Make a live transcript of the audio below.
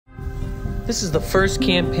This is the first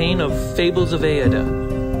campaign of Fables of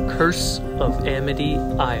Eyrde, Curse of AMITY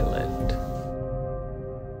Island.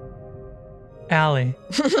 Allie.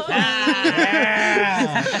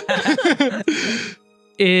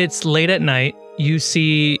 It's late at night. You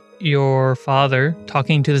see your father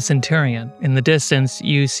talking to the Centurion. In the distance,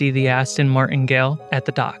 you see the Aston Martingale at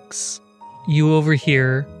the docks. You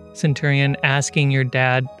overhear Centurion asking your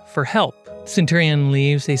dad for help. Centurion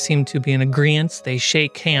leaves. They seem to be in agreement. They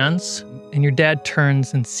shake hands, and your dad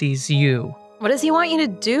turns and sees you. What does he want you to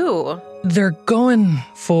do? They're going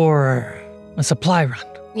for a supply run.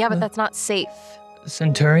 Yeah, but that's not safe.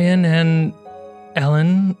 Centurion and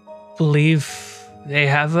Ellen believe they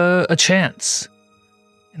have a chance.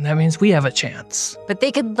 And that means we have a chance. But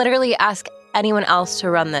they could literally ask anyone else to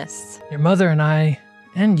run this. Your mother and I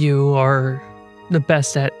and you are the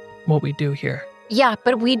best at what we do here. Yeah,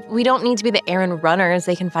 but we don't need to be the errand runners.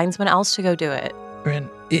 They can find someone else to go do it. Bryn,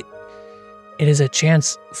 it is a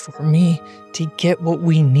chance for me to get what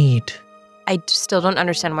we need. I still don't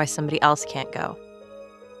understand why somebody else can't go.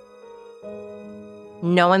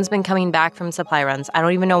 No one's been coming back from supply runs. I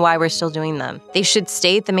don't even know why we're still doing them. They should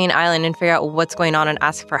stay at the main island and figure out what's going on and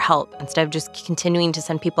ask for help instead of just continuing to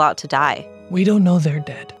send people out to die. We don't know they're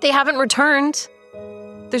dead. They haven't returned.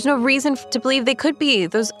 There's no reason to believe they could be.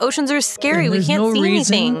 Those oceans are scary. We can't see anything.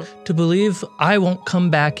 There's no reason to believe I won't come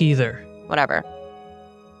back either. Whatever.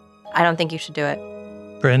 I don't think you should do it.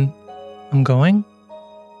 Bryn, I'm going.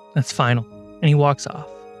 That's final. And he walks off.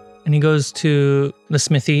 And he goes to the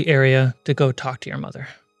smithy area to go talk to your mother.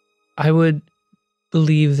 I would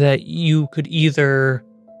believe that you could either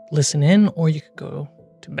listen in or you could go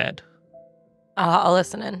to bed. I'll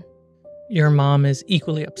listen in. Your mom is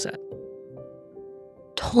equally upset.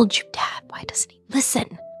 Told you, Dad. Why doesn't he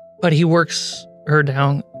listen? But he works her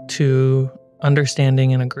down to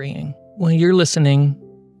understanding and agreeing. When you're listening,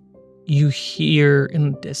 you hear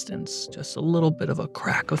in the distance just a little bit of a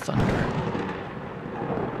crack of thunder.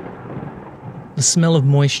 The smell of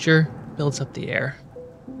moisture builds up the air.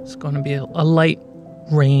 It's going to be a light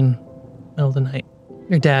rain middle of the night.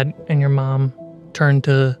 Your dad and your mom turn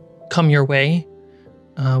to come your way.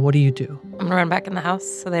 What do you do? I'm going to run back in the house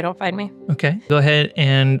so they don't find me. Okay. Go ahead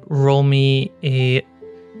and roll me a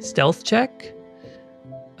stealth check.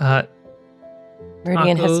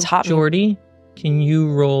 Meridian has taught me. Jordy, can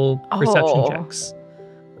you roll perception checks?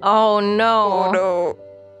 Oh, no.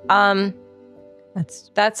 Oh, no.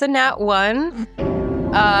 That's a nat 1.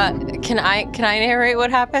 Can I narrate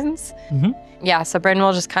what happens? Mm-hmm. Yeah, so Bryn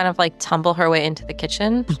will just kind of like tumble her way into the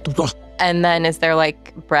kitchen. And then is there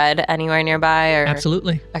like bread anywhere nearby? Or?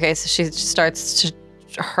 Absolutely. Okay, so she starts to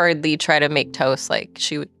hurriedly try to make toast like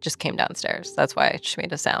she just came downstairs. That's why she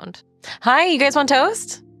made a sound. Hi, you guys want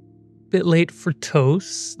toast? Bit late for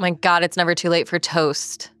toast. My God, it's never too late for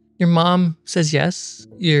toast. Your mom says yes.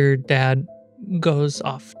 Your dad goes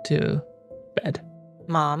off to bed.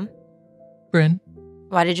 Mom? Bryn?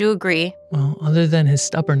 Why did you agree? Well, other than his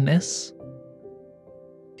stubbornness,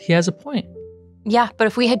 he has a point. Yeah, but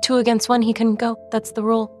if we had 2 against 1, he couldn't go. That's the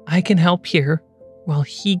rule. I can help here while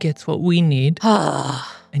he gets what we need.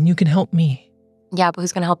 And you can help me. Yeah, but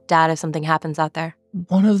who's going to help Dad if something happens out there?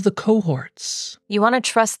 One of the cohorts. You want to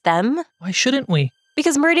trust them? Why shouldn't we?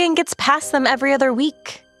 Because Meridian gets past them every other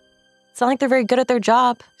week. It's not like they're very good at their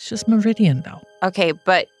job. It's just Meridian, though. Okay,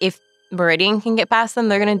 but if Meridian can get past them,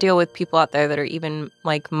 they're going to deal with people out there that are even,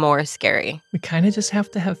 like, more scary. We kind of just have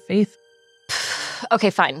to have faith.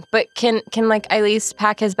 Okay, fine. But can like, at least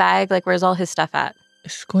pack his bag? Like, where's all his stuff at?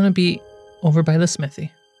 It's going to be over by the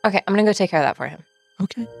smithy. Okay, I'm going to go take care of that for him.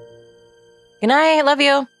 Okay. Good night. Love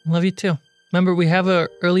you. Love you, too. Remember, we have an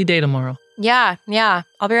early day tomorrow. Yeah.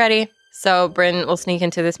 I'll be ready. So Bryn will sneak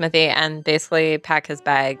into the smithy and basically pack his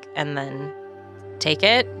bag and then take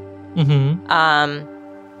it. Mm-hmm.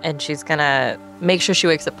 And she's going to make sure she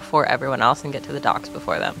wakes up before everyone else and get to the docks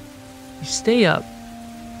before them. You stay up,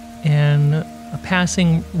 and a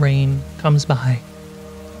passing rain comes by.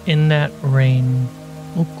 In that rain,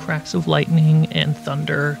 little cracks of lightning and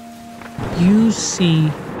thunder. You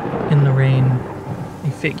see in the rain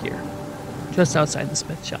a figure just outside the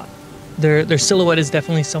smith shop. Their silhouette is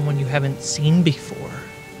definitely someone you haven't seen before.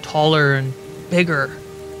 Taller and bigger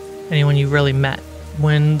than anyone you've really met.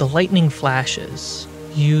 When the lightning flashes,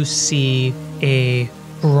 you see a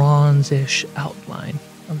bronze-ish outline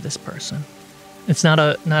of this person. It's not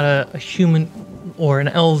a human or an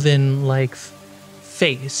elven-like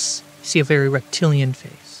face. You see a very reptilian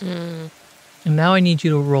face. And now I need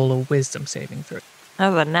you to roll a wisdom saving throw. That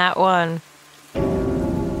was a nat 1.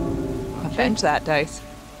 I'll change that dice.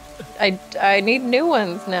 I need new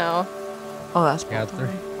ones now. Oh, that's Got 3.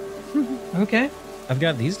 Okay. I've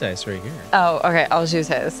got these dice right here. Oh, okay. I'll choose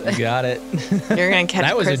his. You got it. You're going to catch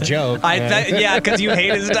That was a person. joke. Yeah, because you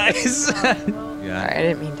hate his dice. Sorry, I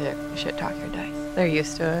didn't mean to shit talk your dice. They're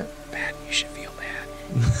used to it. Bad. You should feel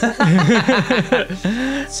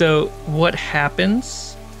bad. So what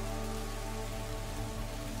happens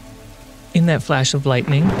in that flash of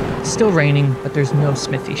lightning? It's still raining, but there's no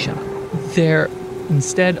smithy shop. There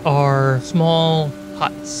instead are small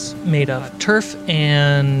huts made of turf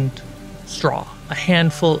and straw. A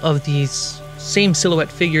handful of these same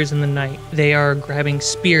silhouette figures in the night. They are grabbing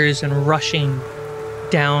spears and rushing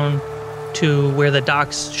down to where the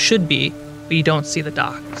docks should be, but you don't see the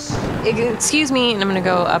docks. Excuse me, and I'm going to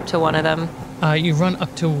go up to one of them. You run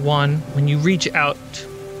up to one. When you reach out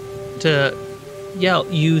to yell,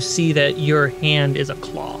 you see that your hand is a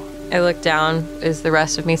claw. I look down. Is the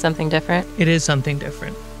rest of me something different? It is something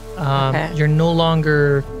different. Okay. You're no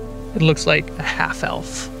longer, it looks like a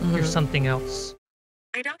half-elf. You're something else.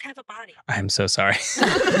 I don't have a body. I'm so sorry.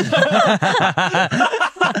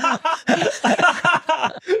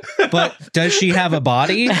 But does she have a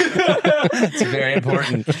body? It's very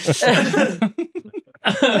important.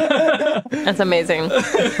 That's amazing.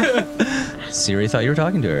 Siri thought you were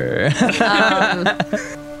talking to her.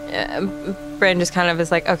 Bryn just kind of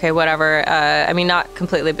is like, okay, whatever. I mean, not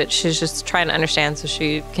completely, but she's just trying to understand, so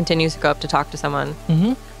she continues to go up to talk to someone.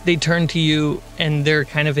 They turn to you, and they're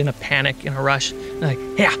kind of in a panic, in a rush. They're like,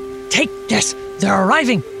 yeah, take this. They're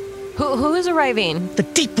arriving. Who is arriving? The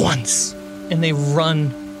deep ones. And they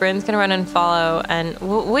run. Bryn's gonna run and follow. And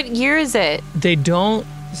what year is it? They don't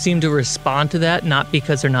seem to respond to that, not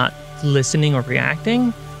because they're not listening or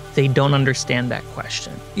reacting. They don't understand that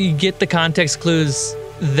question. You get the context clues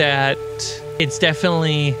that it's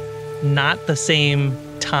definitely not the same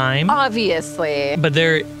time. Obviously. But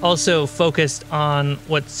they're also focused on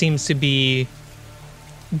what seems to be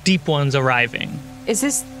deep ones arriving. Is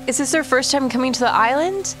this their first time coming to the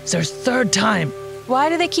island? It's their third time. Why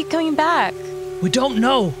do they keep coming back? We don't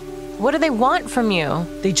know. What do they want from you?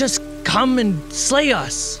 They just come and slay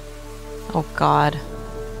us. Oh, God.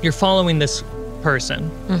 You're following this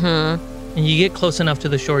person. And you get close enough to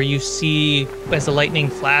the shore, you see, as the lightning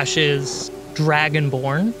flashes,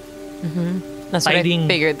 Dragonborn That's what I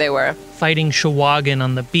figured they were. fighting Shawagin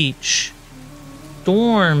on the beach.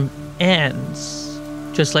 Storm ends,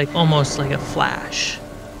 just like almost like a flash.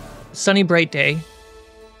 Sunny, bright day.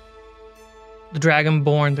 The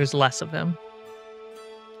Dragonborn, there's less of them.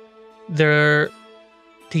 They're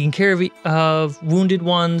taking care of wounded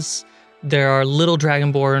ones. There are little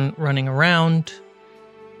Dragonborn running around.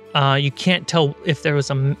 You can't tell if there was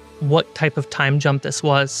what type of time jump this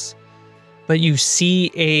was, but you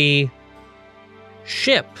see a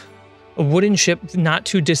ship, a wooden ship, not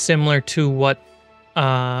too dissimilar to what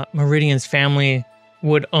Meridian's family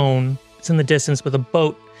would own. It's in the distance with a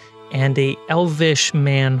boat and a elvish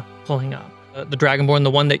man pulling up. The Dragonborn,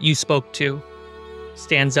 the one that you spoke to,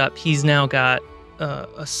 stands up. He's now got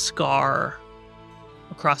a scar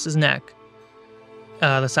across his neck,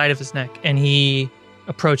 the side of his neck, and he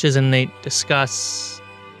approaches and they discuss,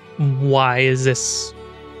 why is this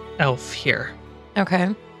elf here?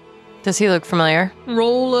 Okay. Does he look familiar?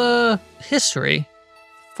 Roll history.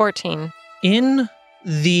 14. In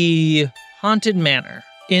the haunted manor,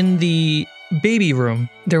 in the baby room,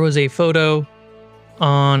 there was a photo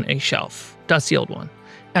on a shelf, dusty old one.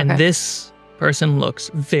 And Okay. this person looks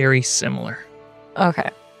very similar. Okay.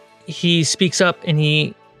 He speaks up and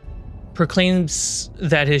he proclaims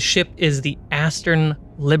that his ship is the Astern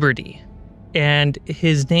Liberty. And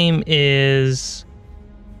his name is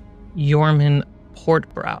Yorman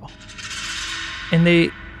Portbrow. And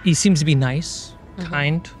he seems to be nice,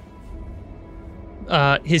 kind.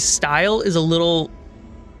 His style is a little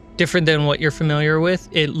different than what you're familiar with.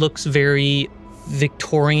 It looks very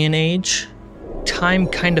Victorian age. Time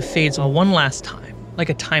kind of fades one last time, like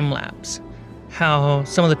a time lapse. How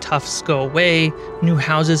some of the toughs go away, new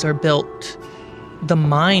houses are built, the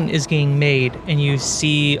mine is getting made, and you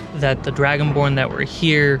see that the Dragonborn that were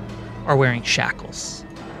here are wearing shackles.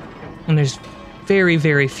 And there's very,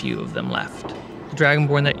 very few of them left. The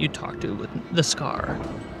Dragonborn that you talked to with the scar,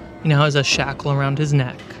 he now has a shackle around his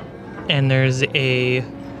neck. And there's a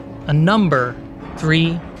number,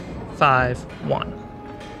 351.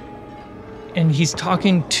 And he's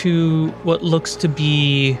talking to what looks to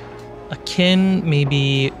be a kin,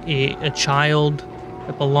 maybe a child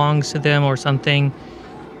that belongs to them or something.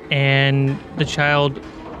 And the child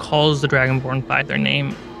calls the Dragonborn by their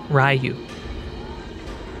name, Ryu.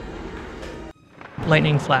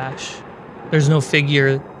 Lightning flash. There's no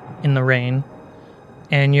figure in the rain.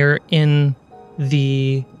 And you're in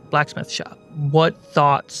the blacksmith shop. what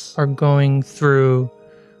thoughts are going through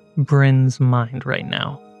Bryn's mind right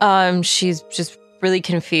now? She's just really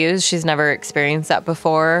confused. She's never experienced that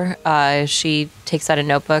before. She takes out a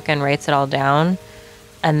notebook and writes it all down.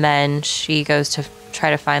 And then she goes to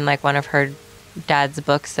try to find like one of her dad's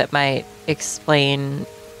books that might explain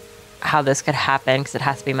how this could happen, because it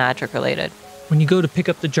has to be magic related. When you go to pick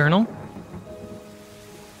up the journal,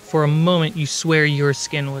 for a moment you swear your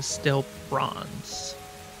skin was still bronze.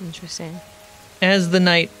 Interesting. As the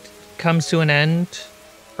night comes to an end,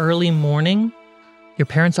 early morning, your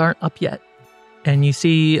parents aren't up yet. And you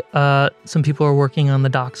see some people are working on the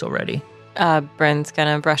docks already. Bryn's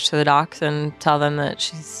gonna brush to the docks and tell them that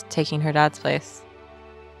she's taking her dad's place.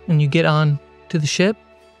 And you get on to the ship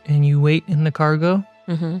and you wait in the cargo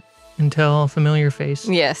until a familiar face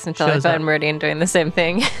Yes, until I shows find up. Meridian doing the same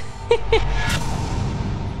thing.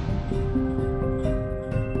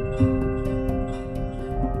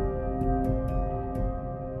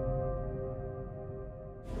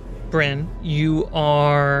 Bryn, you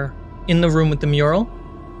are in the room with the mural.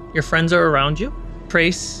 Your friends are around you.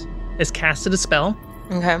 Trace has casted a spell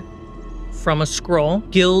Okay. from a scroll.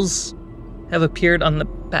 Gills have appeared on the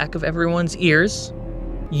back of everyone's ears.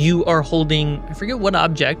 You are holding, I forget what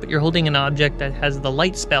object, but you're holding an object that has the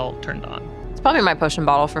light spell turned on. It's probably my potion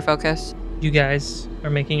bottle for focus. You guys are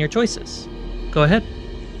making your choices. Go ahead.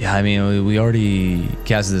 Yeah, I mean, we already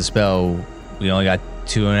casted the spell. We only got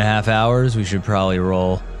 2.5 hours. We should probably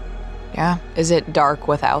roll. Yeah. Is it dark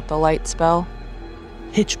without the light spell?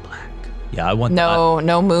 Pitch black. Yeah, I want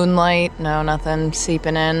No moonlight, no nothing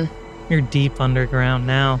seeping in. You're deep underground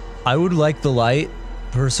now. I would like the light,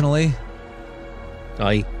 personally.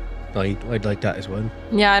 I'd like that as well.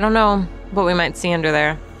 Yeah, I don't know what we might see under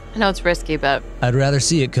there. I know it's risky, but I'd rather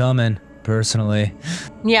see it coming, personally.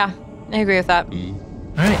 yeah, I agree with that.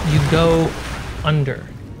 All right, you go under.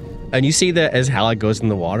 And you see that as Halleck goes in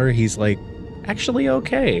the water, he's like, actually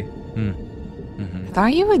okay. I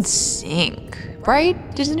thought you would sink,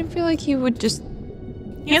 right? Doesn't it feel like you would just...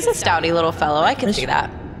 He is a stouty little fellow. I can see that.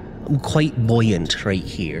 I'm quite buoyant right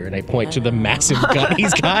here. And I point to the massive gun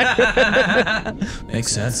he's got.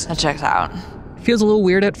 Makes sense. That checks out. It feels a little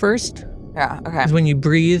weird at first. Yeah, okay. Because when you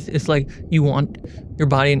breathe, it's like your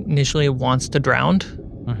body initially wants to drown.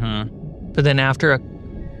 But then after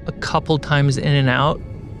a couple times in and out,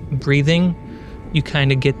 breathing, you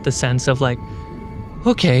kind of get the sense of like,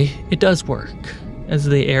 okay, it does work, as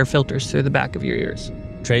the air filters through the back of your ears.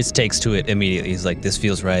 Trace takes to it immediately. He's like, this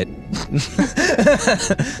feels right.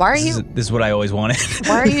 Why are you... This is what I always wanted.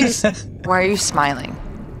 Why are you smiling?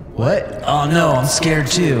 What? Oh no, I'm scared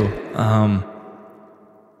too.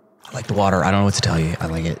 I like the water. I don't know what to tell you. I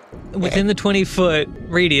like it. Within the 20-foot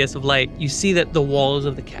radius of light, you see that the walls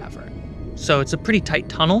of the cavern. So it's a pretty tight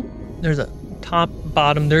tunnel. There's a top,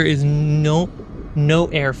 bottom. There is no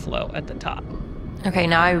airflow at the top. Okay,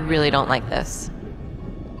 now I really don't like this.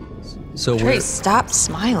 So Trace, stop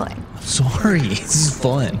smiling. sorry. This is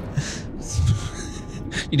fun.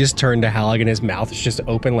 You just turn to Halleck and his mouth is just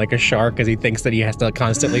open like a shark as he thinks that he has to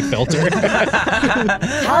constantly filter.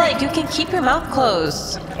 Halleck, you can keep your mouth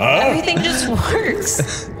closed. Everything just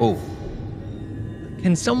works. Oh.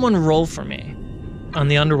 Can someone roll for me on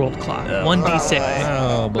the underworld clock? 1d6.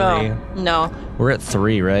 Oh, boy. No. We're at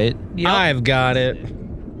 3, right? Yep. I've got it.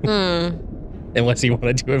 Unless you want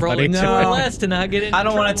to do it, buddy. Rolling 2 or less to not get in I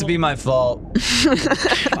don't want it to trouble. be my fault.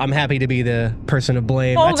 I'm happy to be the person to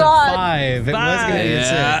blame. Oh, That's God. a 5. It was going to be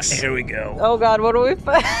Yeah. a 6. Here we go. Oh God, what do we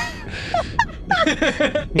find?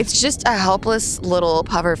 It's just a helpless little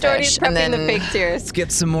Jordy's pufferfish, prepping and then the fake tears. Let's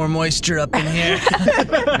get some more moisture up in here.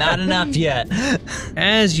 Not enough yet.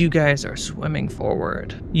 As you guys are swimming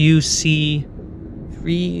forward, you see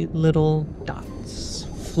 3 little dots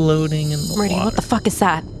floating in the Meridian, water. what the fuck is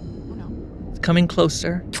that? It's coming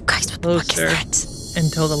closer, You guys, what the fuck closer, is that?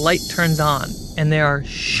 until the light turns on, and there are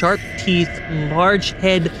sharp teeth, large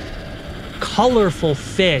head, colorful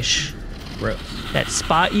fish that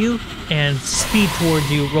spot you and speed towards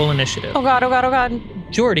you. Roll initiative. Oh God, oh God, oh God.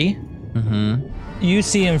 Jordy, you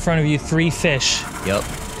see in front of you 3 fish Yep.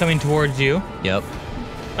 coming towards you. Yep.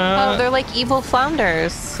 Oh, they're like evil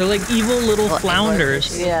flounders. They're like evil little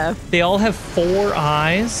flounders. Yeah. They all have 4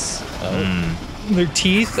 eyes. Their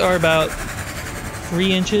teeth are about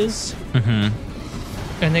 3 inches.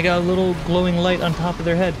 And they got a little glowing light on top of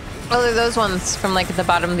their head. Oh, they're those ones from like at the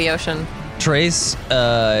bottom of the ocean. Trace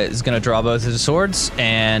is gonna draw both of his swords,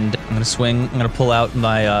 and I'm gonna swing. I'm gonna pull out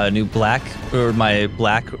my my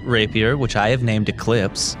black rapier, which I have named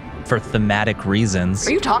Eclipse. for thematic reasons.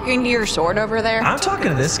 Are you talking to your sword over there? I'm talking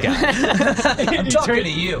to this guy. I'm talking to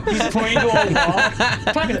you. He's pointing to a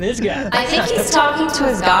wall. Talking to this guy. I think he's talking to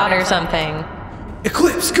his god or something.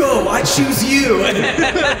 Eclipse, go! I choose you.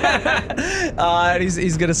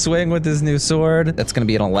 He's gonna swing with his new sword. That's gonna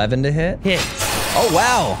be an 11 to hit. Hit. Oh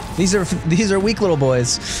wow! These are weak little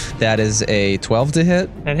boys. That is a 12 to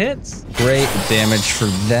hit. That hits. Great damage for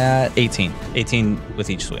that. 18. 18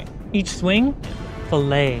 with each swing. Each swing,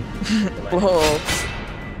 fillet. Whoa.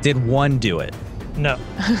 Did one do it? No.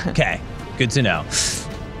 Okay, good to know.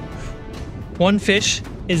 One fish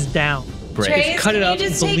is down. Great. Trace, cut it can up, you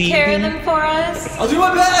just take care of bleeding. them for us? I'll do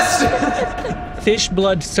my best. Fish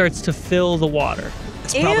blood starts to fill the water.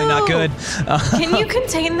 It's probably not Ew. good. Can you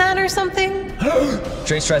contain that or something?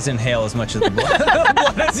 Trace tries to inhale as much of the blood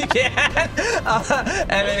as he can. And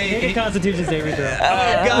then he Constitution saving throw.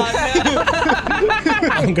 oh god, no.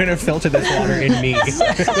 I'm gonna filter this water in me.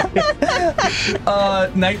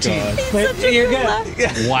 19. But you're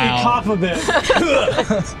good. Wow. Cough a bit.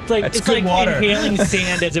 That's it's good like water. inhaling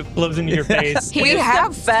sand as it blows into your face. We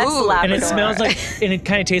have food. And it smells like, and it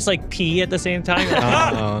kind of tastes like pee at the same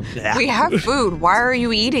time. We have food. Why are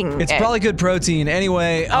you eating It's it? probably good protein.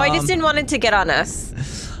 Anyway, Oh, I just didn't want it to get on us.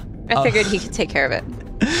 I figured he could take care of it.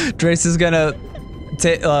 Trace is gonna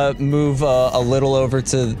move a little over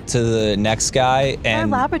to the next guy and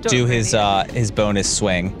Labrador do his bonus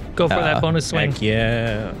swing. Go for that bonus swing. Heck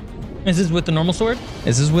yeah. Is this with the normal sword?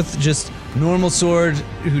 This is with just normal sword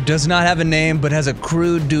who does not have a name but has a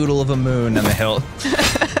crude doodle of a moon on the hilt.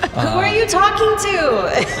 Who are you talking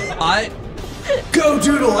to? Go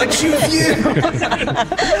Doodle, I choose you.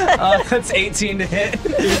 That's 18 to hit. 18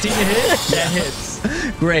 to hit? That hits.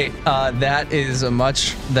 Great. That is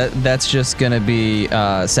that's just gonna be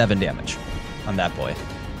 7 damage on that boy.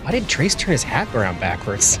 Why did Trace turn his hat around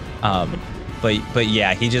backwards? But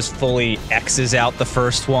yeah, he just fully X's out the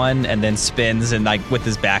first one and then spins and like with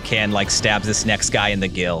his backhand like stabs this next guy in the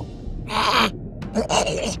gill.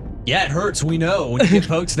 Yeah, it hurts. We know when you get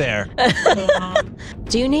poked there.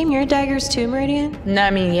 Do you name your daggers too, Meridian? No,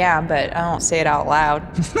 I mean, yeah, but I don't say it out loud.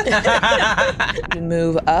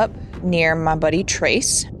 Move up near my buddy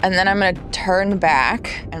Trace, and then I'm gonna turn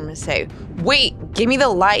back and I'm gonna say, wait, give me the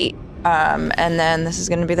light. And then this is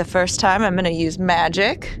gonna be the first time I'm gonna use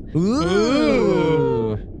magic.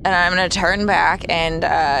 Ooh. And I'm gonna turn back and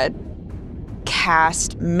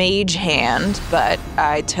cast Mage Hand, but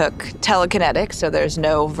I took telekinetic, so there's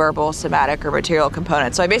no verbal, somatic, or material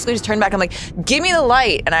component. So I basically just turned back. I'm like, give me the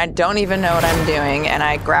light, and I don't even know what I'm doing. And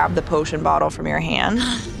I grab the potion bottle from your hand.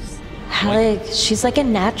 Like, she's like a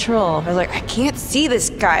natural. I was like, I can't see this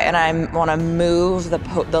guy, and I want to move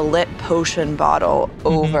the lit potion bottle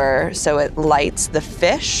over so it lights the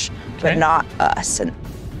fish, but not us. And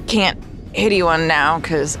can't hit anyone now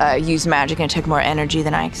because I used magic and it took more energy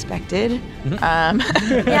than I expected. Yeah,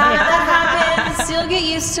 that happens. You'll get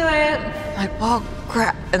used to it. Like, well,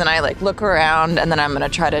 crap. And then I like look around, and then I'm gonna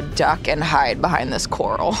try to duck and hide behind this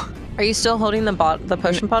coral. Are you still holding the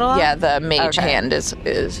potion bottle up? Yeah, the mage Okay. hand is.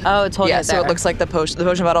 Oh, it's holding Yeah, it so there. it looks like the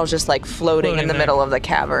potion bottle is just like floating in the there. middle of the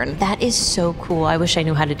cavern. That is so cool. I wish I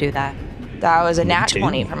knew how to do that. That was a nat too.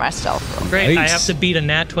 20 for my stealth roll. Great. I Nice. have to beat a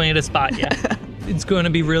nat 20 to spot you. It's going to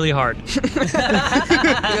be really hard. Good.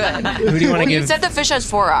 Who do you want to You give? said the fish has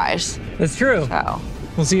 4 eyes. That's true. Oh.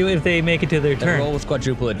 We'll see if they make it to their And turn. roll with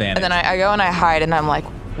quadruple advantage. And then I go and I hide, and I'm like,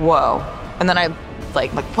 whoa. And then I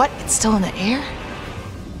like what? It's still in the air?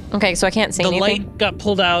 Okay, so I can't see The anything. light got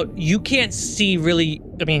pulled out. You can't see really.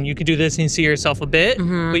 I mean, you could do this and see yourself a bit,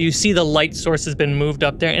 but you see the light source has been moved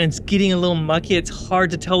up there and it's getting a little mucky. It's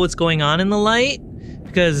hard to tell what's going on in the light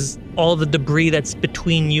because all the debris that's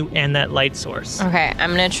between you and that light source. Okay, I'm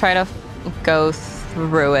gonna try to go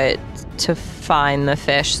through it to find the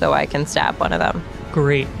fish so I can stab one of them.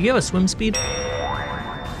 Great. You have a swim speed?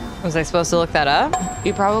 Was I supposed to look that up?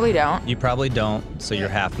 You probably don't. You probably don't, so you're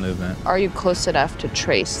half movement. Are you close enough to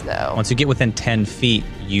trace, though? Once you get within 10 feet,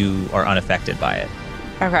 you are unaffected by it.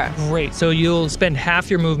 Okay. Great. So you'll spend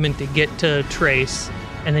half your movement to get to Trace,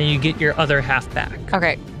 and then you get your other half back.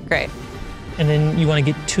 Okay, great. And then you want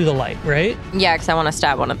to get to the light, right? Yeah, because I want to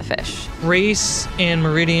stab one of the fish. Race and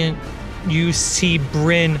Meridian, you see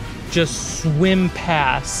Bryn just swim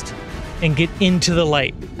past and get into the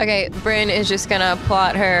light. Okay, Bryn is just gonna pull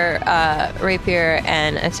out her rapier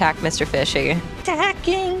and attack Mr. Fishy.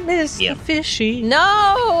 Attacking Mr. Fishy. No,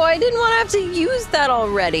 I didn't want to have to use that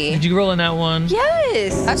already. Did you roll in that one?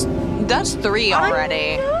 Yes. That's 3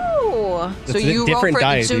 already. No. So That's a you roll different for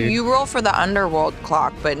die, so dude. you roll for the underworld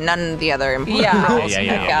clock, but none of the other important Yeah, rolls. I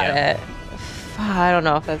got it. I don't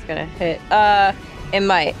know if that's gonna hit. It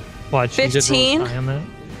might. Watch, you just rolled 15? high on that.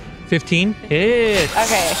 15 hits.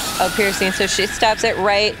 Okay, piercing. So she stabs it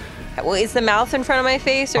right. Well, is the mouth in front of my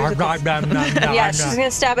face? Or is it yeah, she's going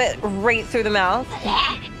to stab it right through the mouth.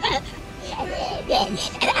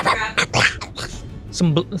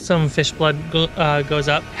 Some fish blood goes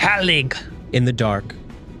up. Halfling. In the dark,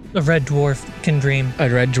 A red dwarf can dream. a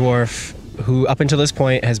red dwarf who up until this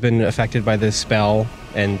point has been affected by this spell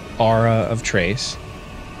and aura of Trace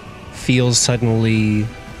feels suddenly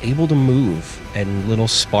able to move, and little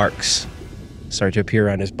sparks start to appear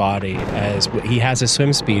on his body as he has a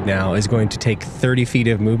swim speed now, is going to take 30 feet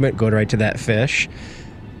of movement, go right to that fish.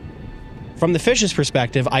 From the fish's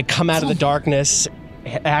perspective, I come out of the darkness,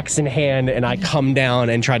 axe in hand, and I come down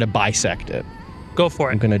and try to bisect it. Go for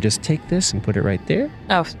I'm it. going to just take this and put it right there.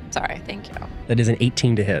 Oh, sorry. Thank you. That is an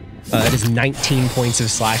 18 to hit. That is 19 points of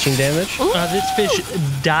slashing damage. This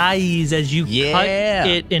fish dies as you cut Yeah.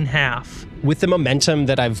 it in half. With the momentum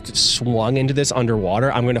that I've swung into this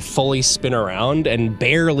underwater, I'm going to fully spin around and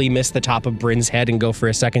barely miss the top of Bryn's head and go for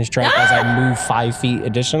a second strike as I move 5 feet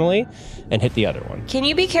additionally and hit the other one. Can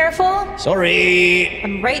you be careful? Sorry.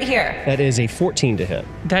 I'm right here. That is a 14 to hit.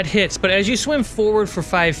 That hits, but as you swim forward for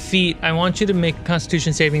 5 feet, I want you to make a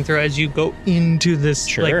Constitution saving throw as you go into this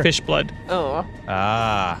Sure. fish blood. Oh.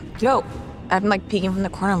 Ah. Yo, I'm like peeking from the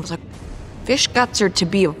corner. I was like, fish guts are to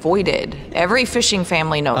be avoided. Every fishing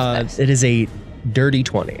family knows this. It is a dirty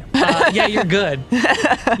 20. Yeah, you're good. You get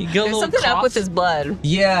a There's little something cough. up with his blood.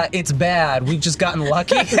 Yeah, it's bad. We've just gotten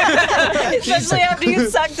lucky. Especially after you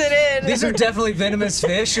sucked it in. These are definitely venomous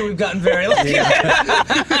fish, and we've gotten very lucky.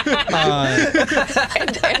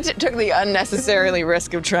 And it took the unnecessarily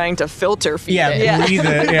risk of trying to filter feed it. breathe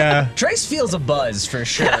it, yeah. Trace feels a buzz for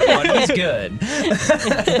sure, but he's good.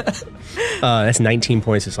 That's 19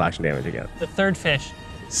 points of slashing damage again. The third fish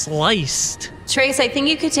sliced. Trace, I think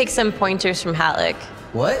you could take some pointers from Halleck.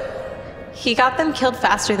 What? He got them killed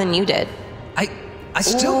faster than you did. I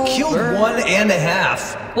still killed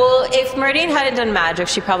 1.5. Well, if Meridian hadn't done magic,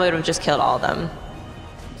 she probably would have just killed all of them.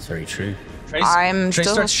 It's very true. Trace, I'm Trace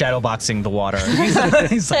still- starts shadowboxing the water.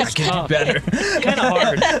 He's like, I can do better. Kind of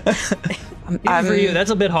hard. Even for you,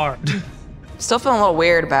 that's a bit hard. Still feeling a little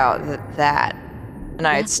weird about that. And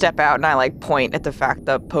I step out and I like point at the fact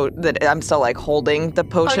that I'm still like holding the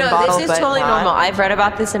potion Oh no, bottle. this is but totally not- normal. I've read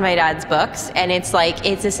about this in my dad's books, and it's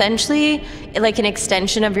essentially like an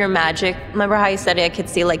extension of your magic. Remember how you said I could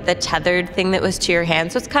see like the tethered thing that was to your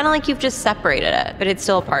hand? So it's kind of like you've just separated it, but it's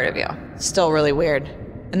still a part of you. Still really weird.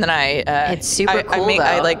 And then It's super cool,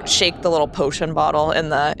 I though. like shake the little potion bottle in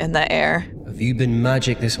the air. Have you been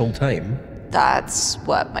magic this whole time? That's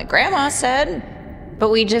what my grandma said. But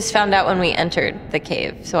we just found out when we entered the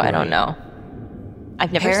cave, so I don't know.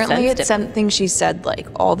 I've never Apparently sensed it's it. something she said like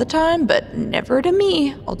all the time, but never to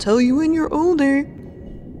me. I'll tell you when you're older.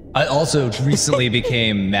 I also recently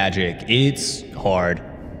became magic. It's hard.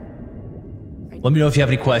 Let me know if you have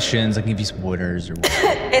any questions. I can give you some pointers or what.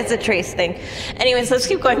 It's a Trace thing. Anyways, let's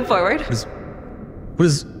keep going forward.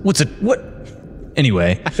 What?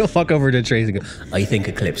 Anyway, I'll fuck over to Trace and go, I think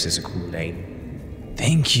Eclipse is a cool name.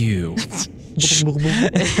 thank you. he's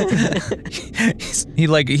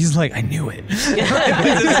like, I knew it.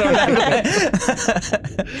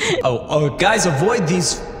 oh, guys, avoid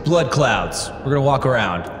these blood clouds. We're gonna walk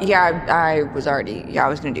around. Yeah, I was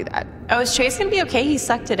gonna do that. Oh, is Trace gonna be okay? He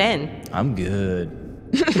sucked it in. I'm good.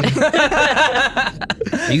 Are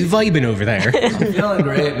you vibing over there? I'm feeling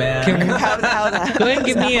great, man. How that? Go ahead and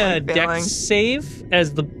give me a feeling. dex save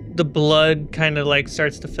as the blood kind of like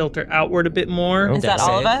starts to filter outward a bit more. Is that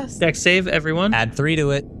all of us? Dex save, everyone. Add 3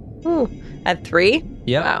 to it. Ooh, at 3?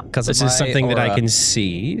 Yep. Wow. Because This is something that I can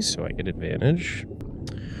see, so I get advantage.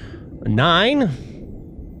 A 9.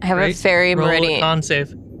 I have a Great. very Roll a meridian. con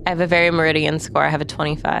save. I have a very meridian score. I have a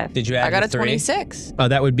 25. Did you add I got your a 3? 26.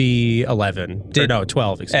 That would be 11. No,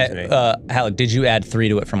 12, excuse me. Halleck, did you add 3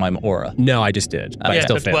 to it from my aura? No, I just did. But I Yeah,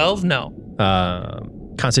 still but failed. 12?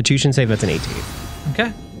 No. Constitution save, that's an 18.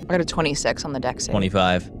 Okay. I got a 26 on the dex save.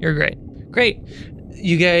 25. You're great. Great.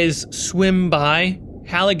 You guys swim by.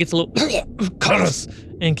 Halleck gets a little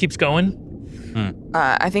and keeps going.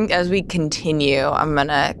 I think as we continue, I'm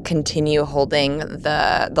gonna continue holding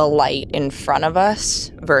the light in front of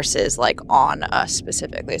us versus like on us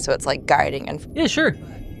specifically. So it's like guiding and Yeah, sure.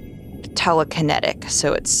 telekinetic.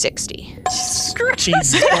 So it's 60.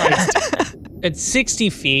 Jesus Christ. At 60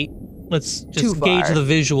 feet, let's Too just gauge far. the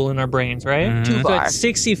visual in our brains, right? Too So far. at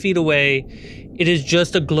 60 feet away, it is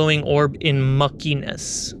just a glowing orb in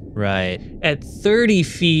muckiness. Right. At 30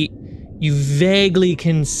 feet, you vaguely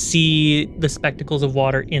can see the spectacles of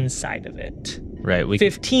water inside of it. Right.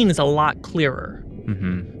 15 is a lot clearer.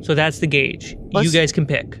 Mm-hmm. So that's the gauge. You Let's- guys can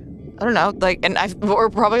pick. I don't know, like, and we're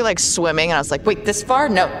probably like swimming, and I was like, wait, this far?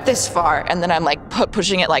 No, this far. And then I'm like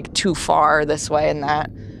pushing it like too far this way and that.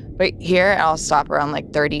 But here, I'll stop around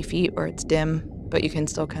like 30 feet where it's dim, but you can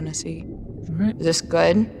still kind of see. Right. Is this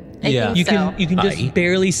good? Yeah. You can just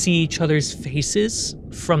barely see each other's faces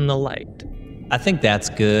from the light. I think that's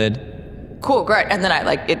good. Cool, great. And then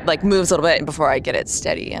it moves a little bit before I get it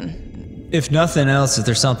steady. And If nothing else, if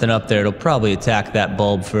there's something up there, it'll probably attack that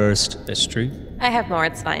bulb first. That's true. I have more,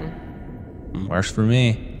 it's fine. Works for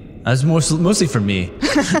me. That's mostly for me.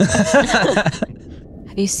 Have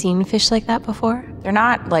you seen fish like that before? they're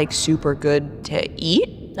not like super good to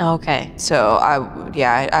eat. Oh, okay. So I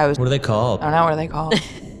was. What are they called? I don't know what are they called.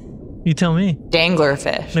 You tell me. Dangler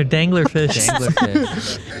fish. They're dangler fish.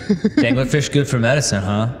 Danglerfish good for medicine,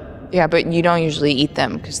 huh? Yeah, but you don't usually eat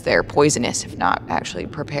them because they're poisonous if not actually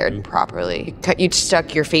prepared properly. You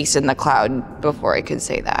stuck your face in the cloud before I could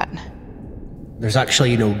say that. There's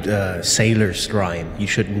actually, sailor's rhyme. You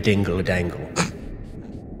shouldn't dingle a dangle. So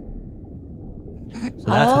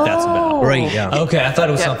that's what that's about. Right, yeah. Okay, I thought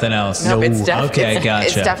it was something else. Nope, it's okay, gotcha.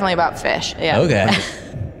 It's definitely about fish. Yeah. Okay.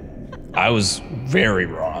 I was very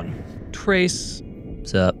wrong. Trace,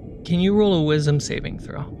 What's up? can you roll a wisdom saving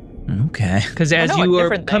throw? Okay. Because as know, you a are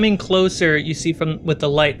different thing. coming closer, you see with the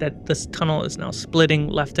light that this tunnel is now splitting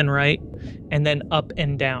left and right, and then up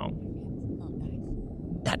and down.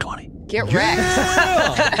 Nat 20. Get wrecked.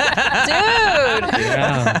 Dude!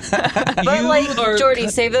 Yeah. But like, are Jordy,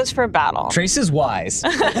 save those for battle. Trace is wise.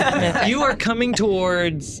 You are coming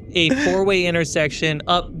towards a four-way intersection,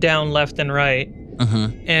 up, down, left, and right,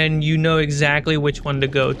 and you know exactly which one to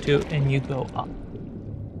go to, and you go up.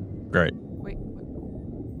 Great. Wait.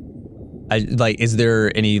 Is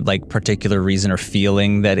there any particular reason or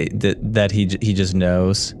feeling that he just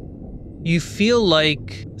knows? You feel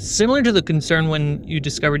like, similar to the concern when you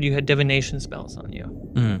discovered you had divination spells on you,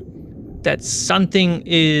 that something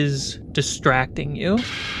is distracting you,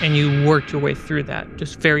 and you worked your way through that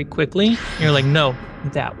just very quickly. And you're like, no,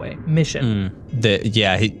 that way. Mission.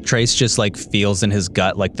 Trace just feels in his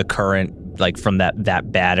gut the current from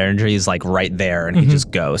that bad energy is right there, and he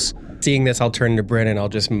just goes. Seeing this, I'll turn to Bryn and I'll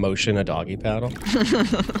just motion a doggy paddle.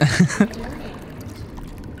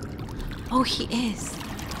 Oh, he is.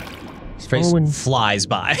 Trace flies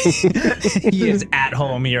by. He is at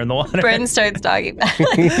home here in the water. Bryn starts doggy back.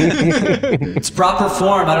 It's proper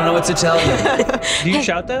form. I don't know what to tell you. Do you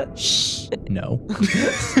shout that? No.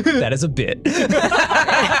 That is a bit.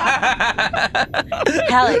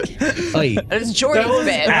 Halleck. Oi. It's Jordy's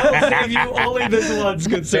bit. If you only this once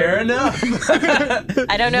could Fair enough.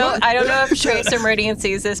 I don't know if Trace or Meridian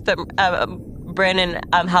sees this, but Bryn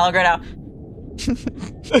and Halleck right now.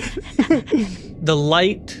 The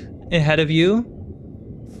light ahead of you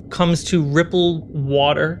comes to ripple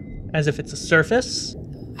water as if it's a surface.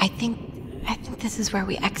 I think this is where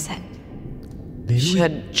we exit.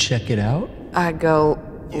 Should Check it out. I go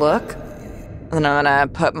look? And I'm gonna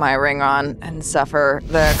put my ring on and suffer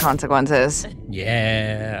the consequences.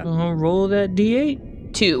 Yeah. Roll that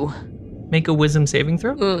d8. 2. Make a wisdom saving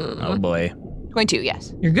throw. Oh boy. 22,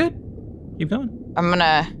 yes. You're good. Keep going. I'm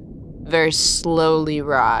gonna very slowly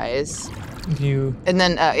rise. You And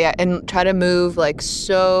then, and try to move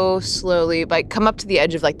so slowly, come up to the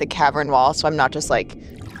edge of the cavern wall so I'm not just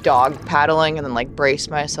dog paddling, and then brace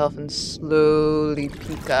myself and slowly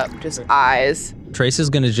peek up, just eyes. Trace is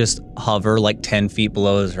gonna just hover 10 feet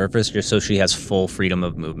below the surface just so she has full freedom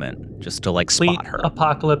of movement, just to complete spot her.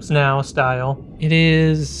 Apocalypse Now style. It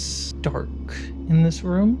is dark in this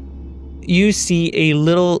room. You see a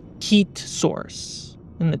little heat source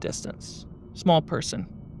in the distance. Small person.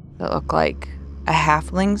 Does it look like a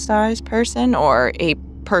halfling-sized person or a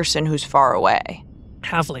person who's far away?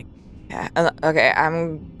 Halfling. Yeah. Okay,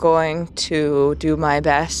 I'm going to do my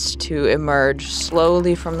best to emerge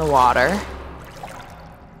slowly from the water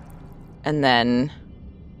and then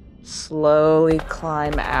slowly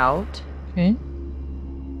climb out. Okay.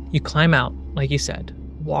 You climb out, like you said.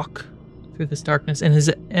 Walk through this darkness, and as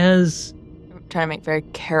I'm trying to make very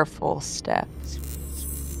careful steps.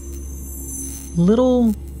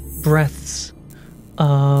 little breaths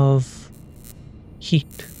of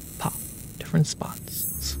heat pop, different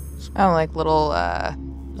spots. Oh, like little,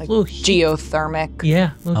 Little heat. geothermic.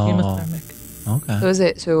 Yeah, little Oh. chemothermic. Okay. So is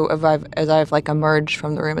it? So as I've emerged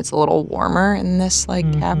from the room, it's a little warmer in this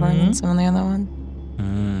cavern than some of the other one.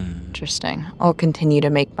 Interesting. I'll continue to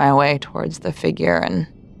make my way towards the figure, and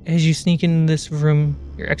As you sneak into this room,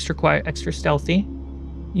 you're extra quiet, extra stealthy.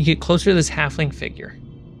 You get closer to this halfling figure.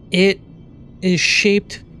 It is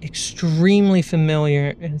shaped extremely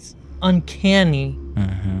familiar, and it's uncanny.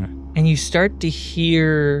 And you start to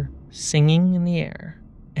hear singing in the air.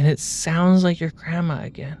 and it sounds like your grandma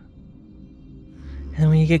again. And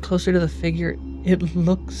when you get closer to the figure, it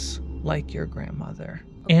looks like your grandmother.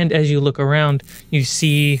 And as you look around, you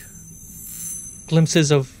see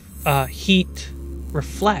glimpses of heat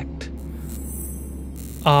reflect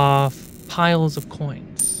off piles of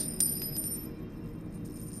coins.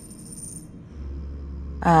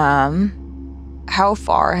 How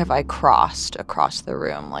far have I crossed across the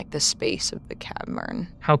room, like the space of the cavern?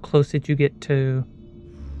 How close did you get to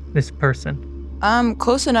this person?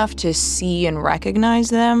 Close enough to see and recognize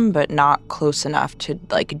them, but not close enough to,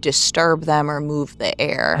 like, disturb them or move the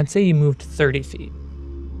air. I'd say you moved 30 feet.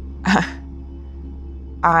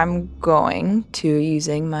 I'm going to,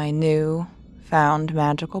 using my new found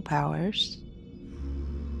magical powers,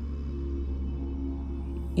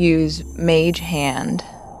 use Mage Hand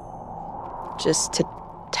just to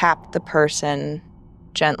tap the person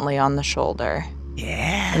gently on the shoulder.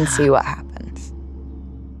 Yeah. And see what happens.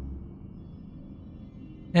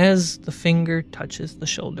 As the finger touches the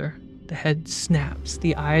shoulder, the head snaps.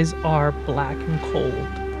 The eyes are black and cold.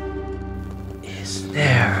 Is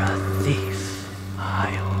there a thief?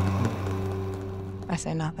 I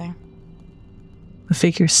say nothing. The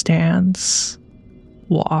figure stands,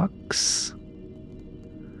 walks.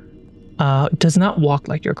 Does not walk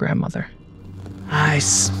like your grandmother. I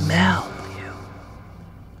smell you.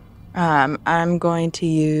 I'm going to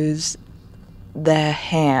use the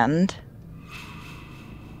hand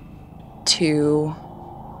to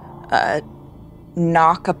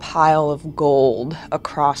knock a pile of gold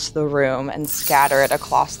across the room and scatter it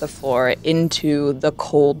across the floor into the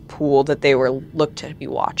cold pool that they were looked to be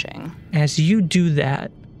watching. As you do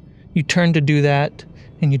that, you turn to do that,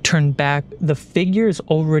 and you turn back. The figure is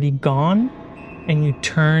already gone, and you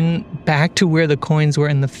turn back to where the coins were,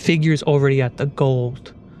 and the figure's already at the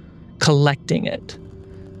gold, collecting it.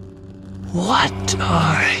 What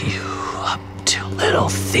are you up to, little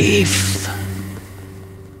thief?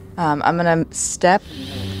 I'm gonna step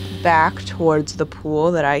back towards the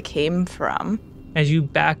pool that I came from. As you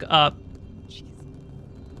back up,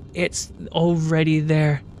 it's already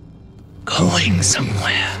there. Going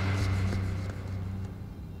somewhere.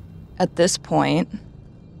 At this point,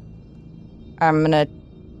 I'm gonna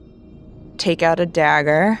take out a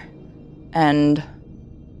dagger and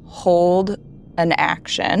hold an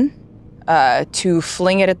action to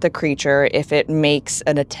fling it at the creature if it makes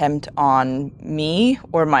an attempt on me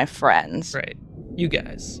or my friends. Right. You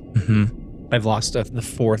guys. Mm-hmm. I've lost the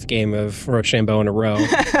fourth game of Rochambeau in a row.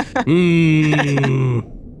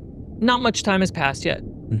 Not much time has passed yet.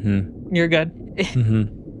 Mm-hmm. You're good.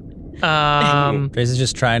 Mm-hmm. Trace is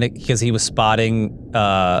just trying to, because he was spotting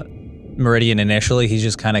Meridian initially, he's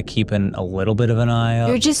just kind of keeping a little bit of an eye out.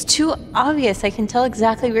 You're just too obvious. I can tell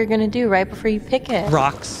exactly what you're going to do right before you pick it.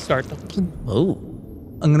 Rocks start to... Oh.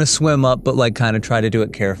 I'm going to swim up, but like kind of try to do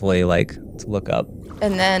it carefully, like to look up.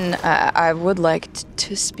 And then I would like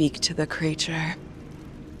to speak to the creature.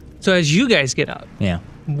 So as you guys get up, Yeah.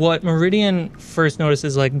 what Meridian first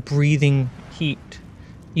notices, like breathing heat,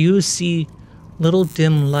 you see little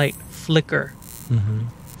dim light flicker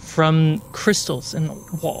from crystals in the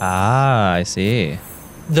wall. Ah, I see.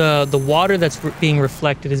 The water that's being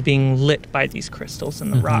reflected is being lit by these crystals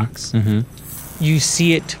in the rocks. You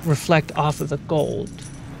see it reflect off of the gold.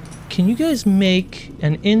 Can you guys make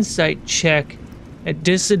an insight check at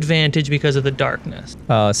disadvantage because of the darkness?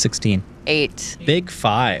 16. 8. Big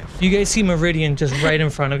 5. You guys see Meridian just right in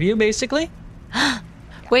front of you, basically?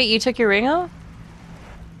 Wait, you took your ring off?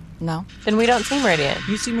 No. Then we don't see Meridian.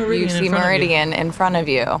 You see Meridian You in see front Meridian in front of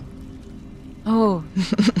you. Oh.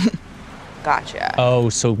 Gotcha. Oh,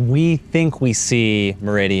 so we think we see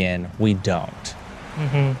Meridian, we don't.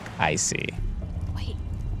 I see. Wait.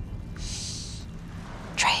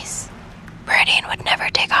 Trace, Meridian would never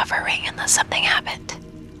take off her ring unless something happened.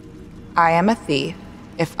 I am a thief.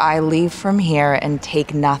 If I leave from here and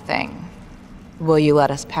take nothing, will you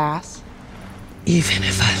let us pass? Even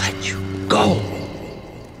if I let you go,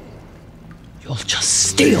 you'll just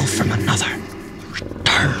steal from another.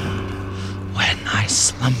 Return when I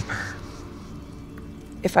slumber.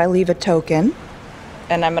 If I leave a token,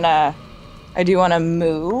 and I do want to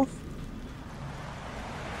move.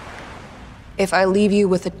 If I leave you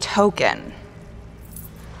with a token,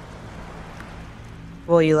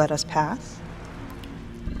 will you let us pass?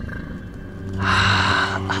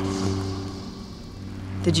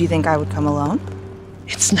 Did you think I would come alone?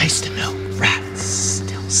 It's nice to know rats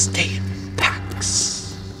still stay in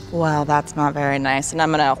packs. Well, that's not very nice, and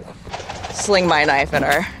I'm gonna sling my knife at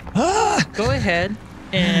her. Go ahead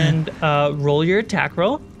and roll your attack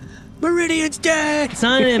roll. Meridian's dead! It's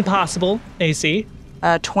not an impossible AC.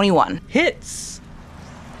 21. Hits.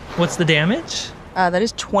 What's the damage? That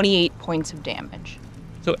is 28 points of damage.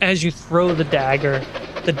 So as you throw the dagger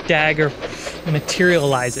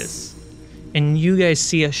materializes, and you guys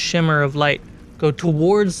see a shimmer of light go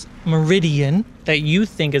towards Meridian, that you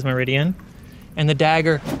think is Meridian, and the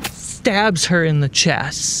dagger stabs her in the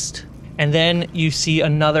chest. And then you see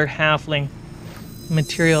another halfling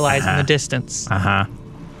materialize in the distance.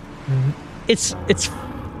 It's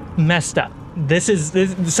messed up. This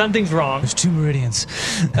something's wrong. There's 2 meridians.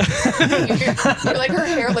 You're like, her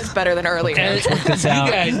hair looks better than earlier. And you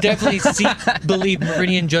guys definitely believe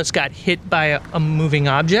Meridian just got hit by a moving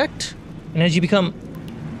object. And as you become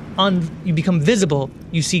visible,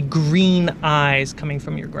 you see green eyes coming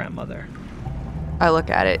from your grandmother. I look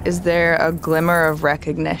at it. Is there a glimmer of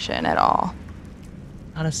recognition at all?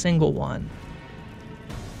 Not a single one.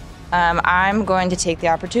 I'm going to take the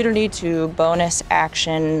opportunity to bonus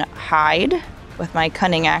action hide with my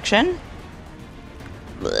cunning action.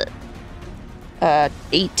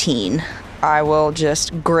 18. I will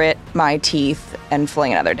just grit my teeth and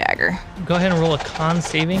fling another dagger. Go ahead and roll a con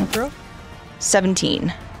saving throw.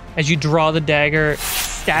 17. As you draw the dagger,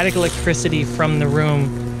 static electricity from the room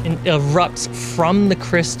erupts from the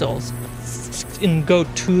crystals and go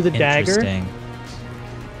to the dagger. Interesting.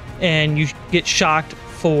 And you get shocked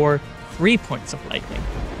for 3 points of lightning.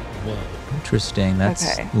 Whoa. Interesting.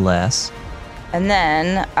 That's Okay. less. And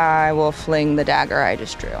then I will fling the dagger I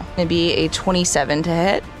just drew. It'd be a 27 to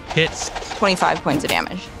hit, Hits. 25 points of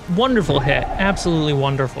damage. Wonderful hit. Absolutely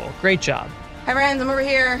wonderful. Great job. Hi, friends, I'm over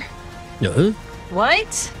here.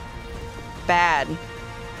 What? Bad.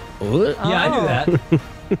 Yeah, I knew that.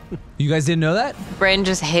 You guys didn't know that? Bryn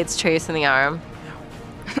just hits Trace in the arm.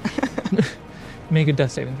 Make a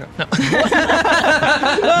death saving throw. No.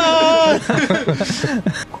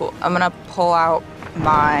 Cool. I'm gonna pull out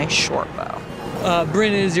my short bow.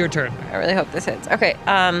 Bryn, it is your turn. I really hope this hits. Okay.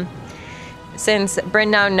 Since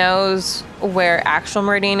Bryn now knows where actual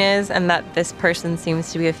Meridian is and that this person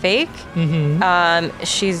seems to be a fake,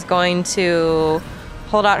 she's going to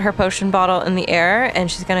hold out her potion bottle in the air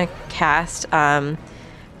and she's going to cast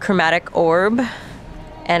Chromatic Orb.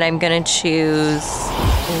 And I'm going to choose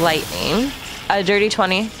Lightning. A dirty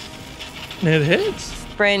 20. It hits.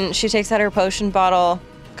 Bryn, she takes out her potion bottle,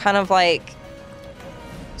 kind of like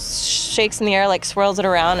shakes in the air, like swirls it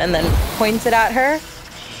around, and then points it at her.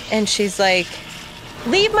 And she's like,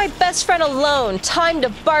 "Leave my best friend alone. Time to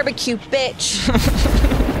barbecue, bitch."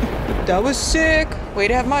 That was sick. Way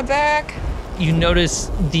to have my back. You notice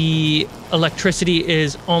the electricity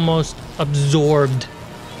is almost absorbed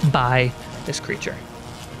by this creature.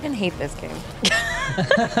 I hate this game.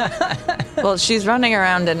 Well, she's running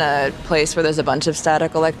around in a place where there's a bunch of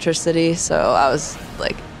static electricity, so I was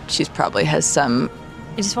like, she's probably has some.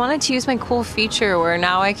 I just wanted to use my cool feature where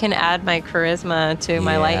now I can add my charisma to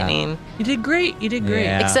my lightning. You did great. You did great.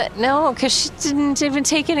 Yeah. Except, no, because she didn't even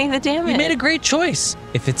take any of the damage. You made a great choice.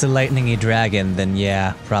 If it's a lightningy dragon, then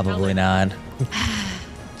yeah, probably not.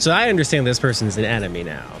 So I understand this person's an enemy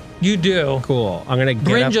now. You do. Cool. I'm gonna get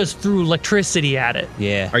Bryn up. just threw electricity at it.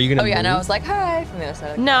 Yeah. Are you gonna? Oh yeah, and I move? was like, hi from the other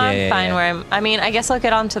side. No, I'm Yeah, fine yeah. where I'm. I mean, I guess I'll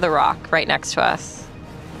get onto the rock right next to us.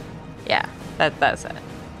 Yeah, that's it.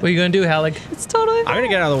 What are you going to do, Halleck? It's totally I'm gonna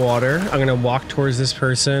get out of the water. I'm gonna walk towards this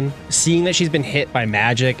person, seeing that she's been hit by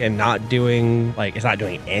magic and not doing it's not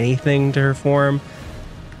doing anything to her form.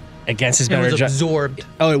 Against his It better was ju- absorbed.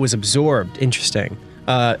 Oh, it was absorbed. Interesting.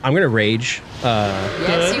 I'm gonna rage.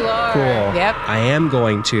 Yes, you are. Cool. Yep. I am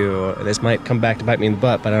going to. This might come back to bite me in the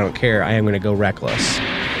butt, but I don't care. I am gonna go reckless.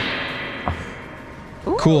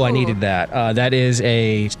 Cool. I needed that. That is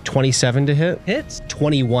a 27 to hit. Hits.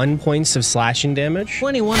 21 points of slashing damage.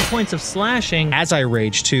 21 points of slashing. As I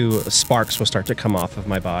rage too, sparks will start to come off of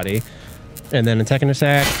my body. And then a second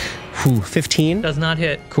attack, 15. Does not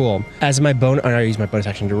hit. Cool. As my I use my bonus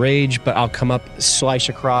action to rage, but I'll come up, slice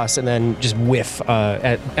across, and then just whiff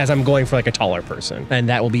as I'm going for like a taller person. And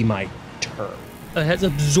that will be my turn. It has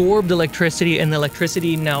absorbed electricity, and the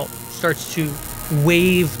electricity now starts to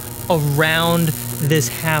wave around this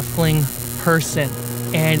halfling person.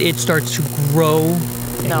 And it starts to grow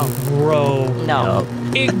and grow. No.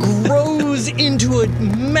 It grows into a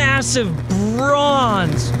massive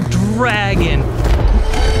bronze dragon.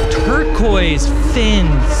 Turquoise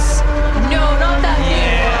fins. No, not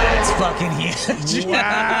that It's fucking huge.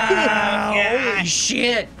 Wow. Holy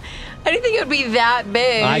shit. I didn't think it would be that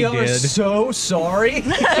big. I We are did. so sorry,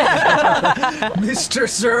 Mr.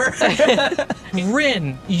 Sir.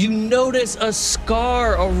 Rin, you notice a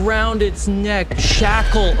scar around its neck,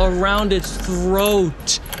 shackle around its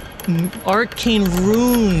throat, arcane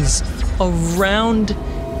runes around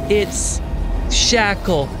its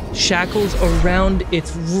shackle, shackles around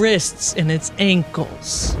its wrists and its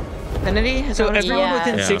ankles. Infinity? So everyone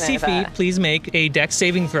within Yeah. 60 feet, please make a dex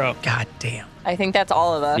saving throw. God damn. I think that's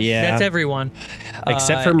all of us. Yeah. That's everyone.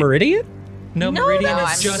 Except for Meridian? No, Meridian no, is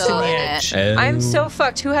I'm just still in the in edge. it. I'm so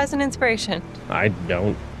fucked. Who has an inspiration? I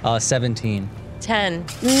don't. 17. 10.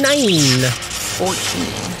 9. 14.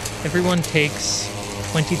 Everyone takes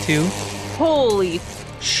 22 Holy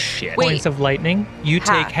Shit. Wait. points of lightning. You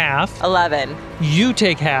take half. 11. You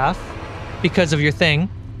take half because of your thing.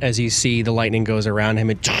 As you see the lightning goes around him,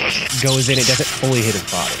 it goes in. It doesn't fully hit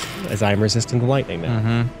his body, as I'm resisting the lightning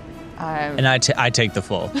now. And I take the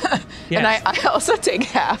full. And I also take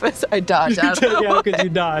half as I dodge out. because you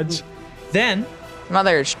dodge. Then Some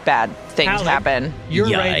other bad things Paladin, happen. you're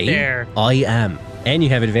Yay. right there. I am. And you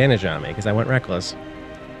have advantage on me because I went reckless.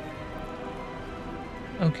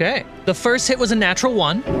 Okay. The first hit was a natural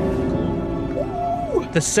 1.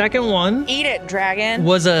 The second one Eat it, dragon.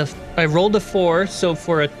 was I rolled a 4, so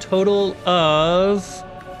for a total of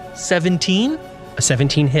 17.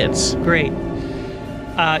 17 hits. Great.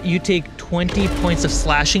 You take 20 points of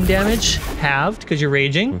slashing damage, halved because you're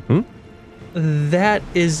raging. That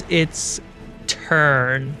is its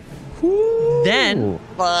turn. Then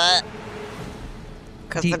But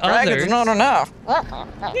because The the dragon's others- not enough.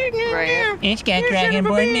 Right. It's got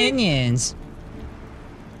dragonborn minions.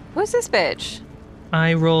 Who's this bitch?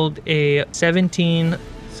 I rolled a 17,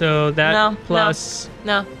 so that No, plus.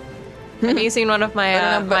 No. I'm using one of my I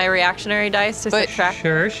don't know, but- my reactionary dice to but-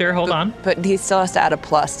 subtract. Sure, hold on. But he still has to add a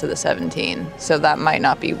plus to the 17, so that might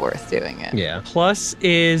not be worth doing it. Yeah. Plus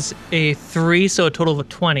is a 3, so a total of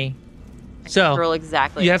 20. So Roll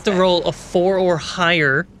exactly. you have to roll a 4 or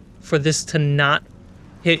higher for this to not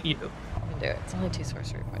hit you. I can do it. It's only 2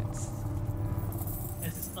 sorcery points.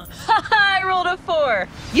 I rolled a 4.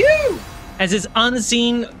 As this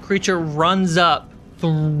unseen creature runs up,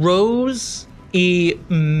 throws a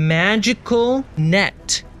magical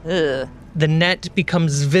net. Ugh. The net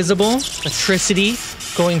becomes visible, electricity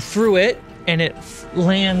going through it, and it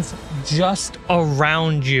lands just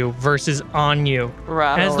around you versus on you.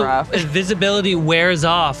 Rough. As the rough. visibility wears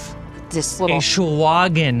off, This a little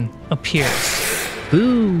Shwagan appears.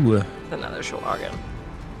 Boo. Another Shwagan.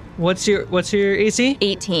 What's your AC?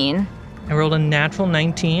 18. I rolled a natural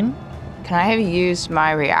 19. Can I have used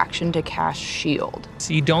my reaction to cast shield?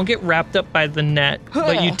 So you don't get wrapped up by the net,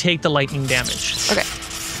 but you take the lightning damage. Okay.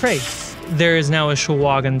 Trace, there is now a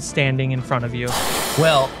Shwagan standing in front of you.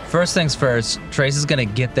 Well, first things first, Trace is gonna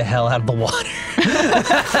get the hell out of the water.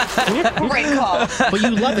 Great call. But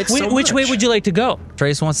you love it so Which way much. would you like to go?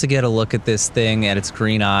 Trace wants to get a look at this thing and its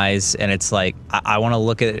green eyes, and it's like, I want to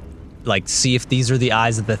look at it, like, see if these are the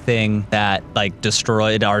eyes of the thing that, like,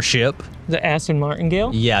 destroyed our ship. The Aston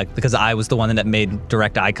Martingale? Yeah, because I was the one that made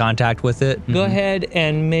direct eye contact with it. Go ahead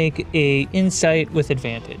and make a insight with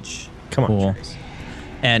advantage. Come on, Cool. Trace.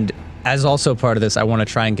 And as also part of this, I want to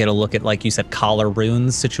try and get a look at, like you said, collar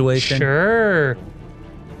runes situation. Sure.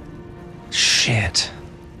 Shit.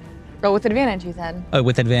 Oh, with advantage, you said. Oh,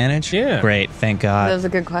 with advantage? Yeah. Great, thank That God. was a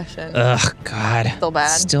good question. Ugh, God. Still bad?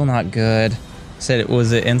 Still not good. Said it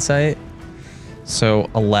was it insight? So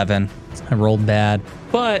 11. I rolled bad.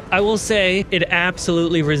 But I will say it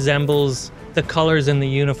absolutely resembles the colors in the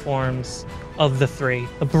uniforms of the three.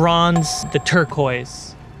 The bronze, the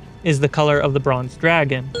turquoise, is the color of the bronze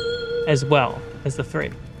dragon, as well as the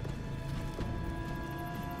three.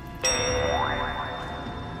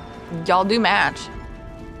 Y'all do match.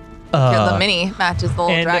 the mini matches the little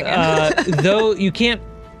And dragon. though you can't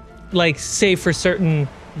like say for certain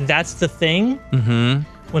that's the thing,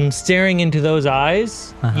 when staring into those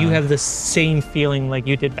eyes, you have the same feeling like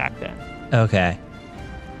you did back then. Okay.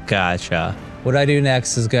 Gotcha. What I do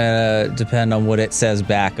next is gonna depend on what it says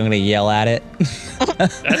back. I'm gonna yell at it.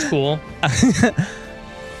 That's cool.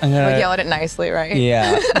 I'm gonna Like yell at it nicely, right?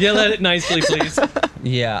 Yeah. Yell at it nicely, please.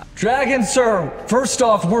 Yeah. Dragon Sir, first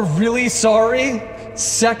off, we're really sorry.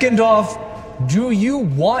 Second off, do you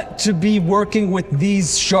want to be working with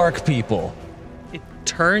these shark people? It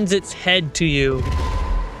turns its head to you.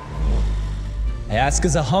 I ask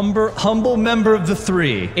as a humble member of the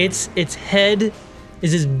three. Its head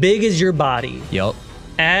is as big as your body. Yup.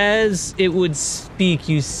 As it would speak,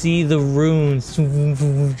 you see the runes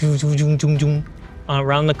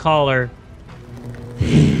around the collar.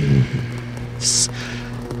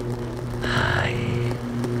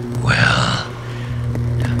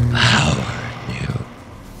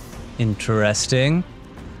 Interesting.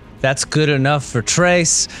 That's good enough for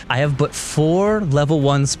Trace. I have but 4 level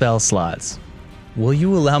 1 spell slots. Will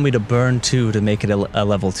you allow me to burn 2 to make it a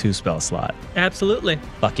level 2 spell slot? Absolutely.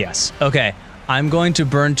 Fuck yes. Okay. I'm going to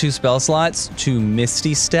burn 2 spell slots to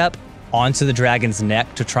Misty Step onto the dragon's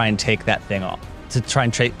neck to try and take that thing off. To try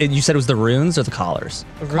and trade. You said it was the runes or the collars?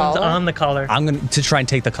 The runes on the collar. I'm going to try and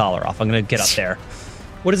take the collar off. I'm going to get up there.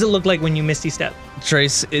 What does it look like when you Misty Step?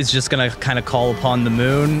 Trace is just going to kind of call upon the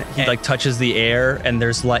moon. He like touches the air and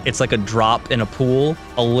there's like, it's like a drop in a pool,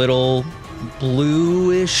 a little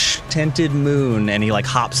bluish tinted moon, and he like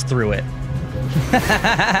hops through it.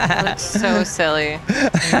 Looks so silly.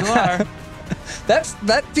 There you are.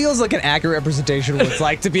 That feels like an accurate representation of what it's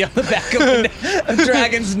like to be on the back of a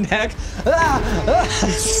dragon's neck.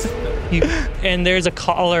 And there's a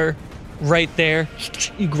collar right there.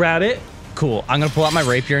 You grab it. Cool. I'm gonna pull out my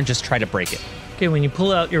rapier and just try to break it. Okay, when you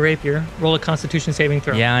pull out your rapier, roll a Constitution saving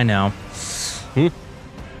throw. Yeah, I know.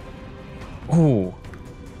 Ooh.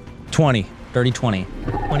 20. Dirty 20.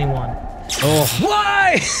 21. Oh.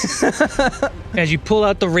 Why? As you pull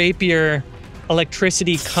out the rapier,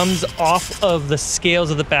 electricity comes off of the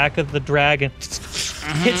scales of the back of the dragon,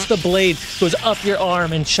 hits the blade, goes up your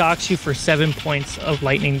arm, and shocks you for 7 points of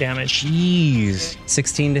lightning damage. Jeez.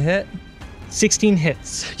 16 to hit? 16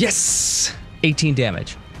 hits. Yes! 18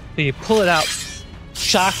 damage. So you pull it out,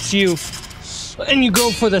 shocks you, and you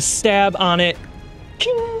go for the stab on it.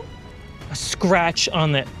 A scratch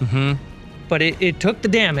on it. But it took the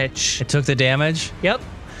damage. It took the damage? Yep.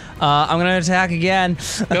 I'm gonna attack again.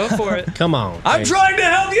 Go for it. Come on. I'm trying to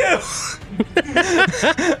help you!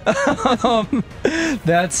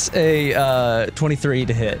 That's a 23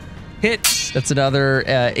 to hit. Hits. That's another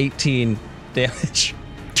 18 damage.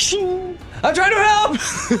 I'm trying to help!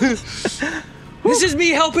 This is me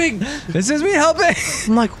helping. This is me helping!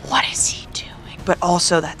 I'm like, what is he doing? But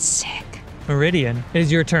also, that's sick. Meridian, it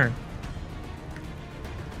is your turn.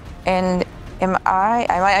 And am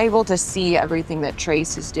I able to see everything that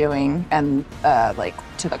Trace is doing and like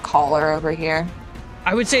to the collar over here?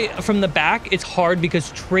 I would say from the back, it's hard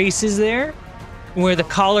because Trace is there, where the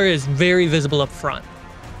collar is very visible up front.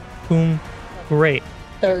 Boom. Great.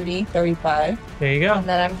 30, 35. There you go. And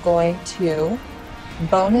then I'm going to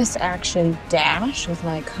bonus action dash with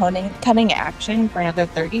my cunning action for another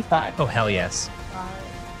 35. Oh, hell yes.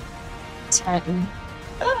 10,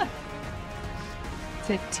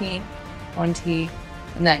 15, 20,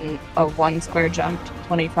 and then a 1 square jump to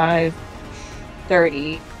 25,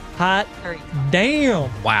 30. Hot 30.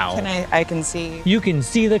 damn. Wow. I can see. You can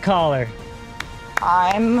see the collar.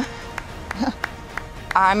 I'm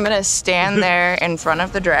gonna stand there in front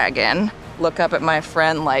of the dragon, look up at my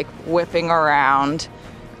friend like whipping around,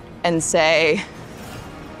 and say,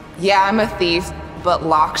 yeah, I'm a thief, but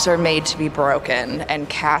locks are made to be broken, and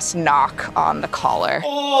cast knock on the collar.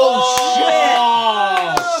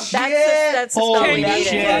 That's a spell we needed.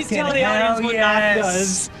 Please tell the audience what knock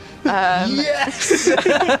does. Yes!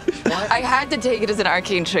 I had to take it as an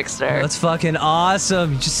arcane trickster. That's fucking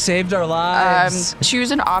awesome. You just saved our lives.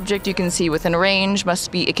 Choose an object you can see within range.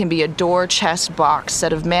 It can be a door, chest, box,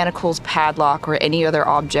 set of manacles, padlock, or any other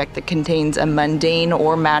object that contains a mundane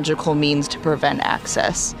or magical means to prevent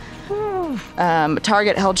access. A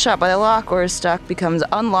target held shut by the lock or is stuck becomes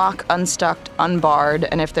unlocked, unstuck, unbarred,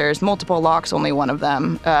 and if there's multiple locks, only one of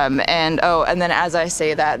them. And then as I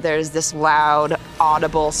say that, there's this loud,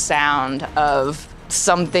 audible sound of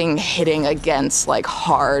something hitting against like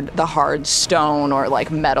the hard stone or like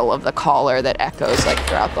metal of the collar that echoes like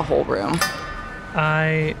throughout the whole room.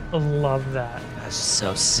 I love that. That's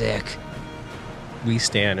so sick. We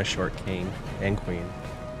stand a short king and queen.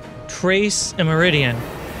 Trace and Meridian.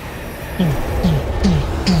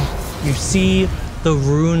 You see the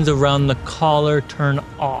runes around the collar turn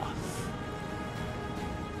off.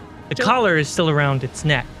 The collar is still around its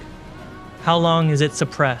neck. How long is it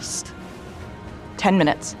suppressed? 10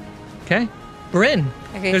 minutes. Okay. Bryn,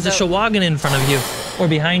 Okay, there's a so- Shawagan in front of you, or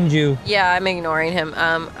behind you. Yeah, I'm ignoring him.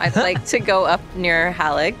 I'd like to go up near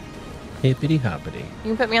Halleck. Hippity hoppity.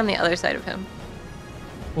 You can put me on the other side of him.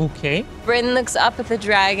 Okay. Bryn looks up at the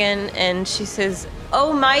dragon and she says,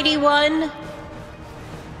 "Oh, mighty one,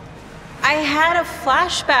 I had a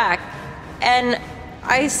flashback and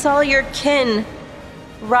I saw your kin,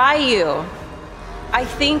 Ryu. I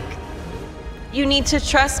think you need to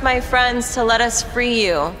trust my friends to let us free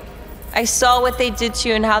you. I saw what they did to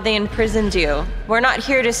you and how they imprisoned you. We're not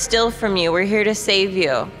here to steal from you, we're here to save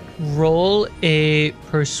you." Roll a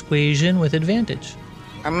persuasion with advantage.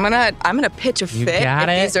 I'm gonna pitch a You fit got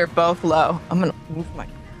if it? these are both low. I'm gonna move my.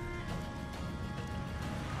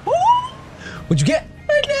 What'd you get?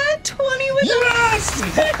 I got 20 with Yes!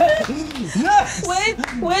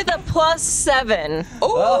 with a +7.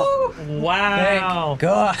 Oh, Wow.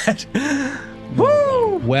 God.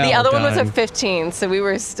 Woo! Well The other one was a done. 15, so we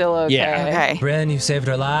were still okay. Yeah. Okay. Bryn, you saved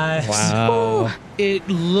our lives. Wow. It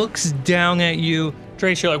looks down at you.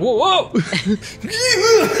 Trace, you're like, whoa, whoa.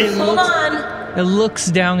 Hold on. It looks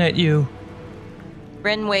down at you.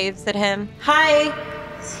 Bryn waves at him. Hi.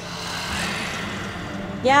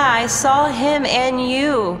 Yeah, I saw him and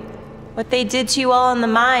you. What they did to you all in the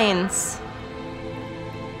mines.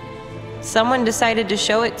 Someone decided to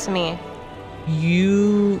show it to me.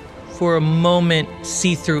 You, for a moment,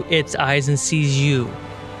 see through its eyes and sees you.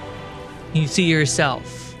 You see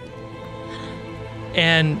yourself.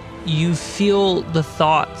 And you feel the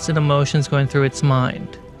thoughts and emotions going through its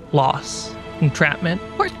mind. Loss, entrapment,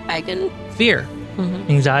 Poor dragon. fear,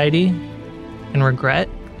 anxiety, and regret,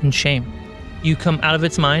 and shame. You come out of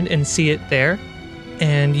its mind and see it there,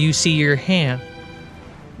 and you see your hand.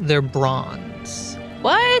 They're bronze.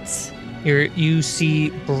 What? You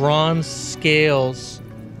see bronze scales.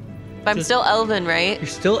 But I'm still elven, right? You're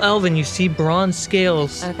still elven. You see bronze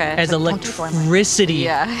scales Okay. as electricity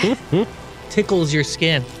Yeah. tickles your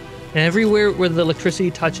skin. And everywhere where the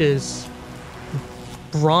electricity touches,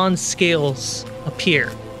 bronze scales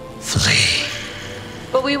appear. Flee.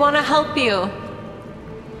 But we want to help you.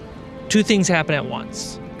 Two things happen at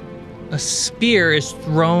once. A spear is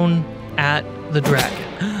thrown at the dragon,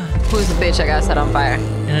 Who's the bitch I got set on fire?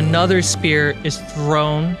 and another spear is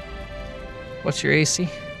thrown. What's your AC?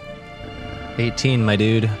 18, my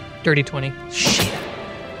dude. Dirty 20. Shit.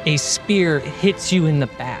 A spear hits you in the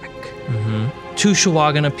back. Two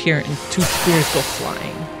Shawagan appear and two spears go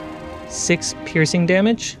flying. 6 piercing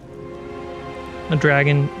damage. The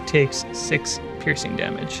dragon takes 6 piercing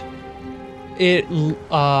damage. It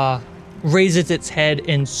raises its head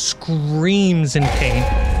and screams in pain.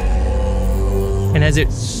 And as it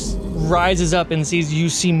rises up and sees you,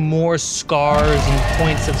 see more scars and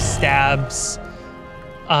points of stabs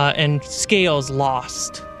and scales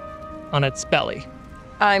lost on its belly.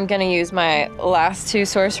 I'm going to use my last 2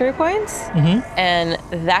 sorcery points. And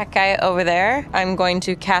that guy over there, I'm going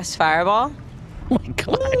to cast Fireball. Oh my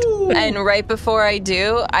god. And right before I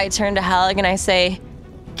do, I turn to Halig and I say,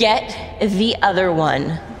 get the other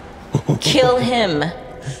one. Kill him.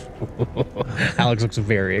 Alex looks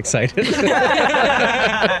very excited.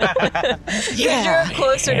 Yeah. You're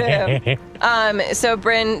closer to him. So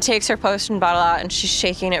Bryn takes her potion bottle out and she's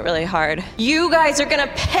shaking it really hard. You guys are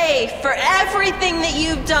gonna pay for everything that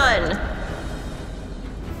you've done.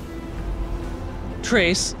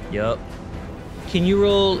 Trace, Yup. can you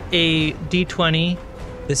roll a d20?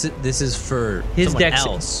 This is for His someone dex.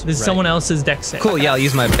 else. This is right? someone else's dex save. Cool. Yeah, I'll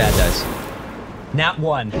use my bad dice. Nat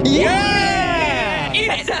 1.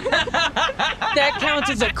 That counts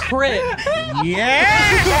as a crit.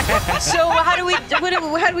 So how do we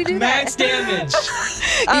do Max that? damage.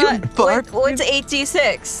 What's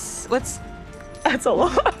 8d6? What's That's a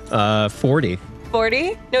lot. 40.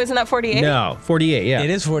 40? No, isn't that 48? No, 48, yeah. It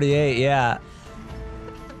is 48, yeah.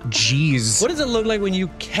 Jeez. What does it look like when you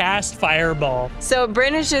cast Fireball? So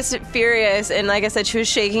Bryn is just furious, and like I said, she was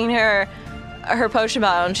shaking her potion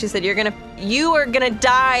bottle, and she said, "You are gonna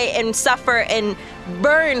die and suffer and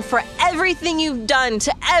burn for everything you've done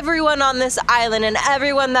to everyone on this island and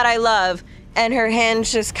everyone that I love." And her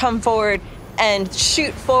hands just come forward and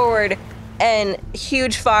shoot forward, and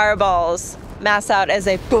huge fireballs mass out as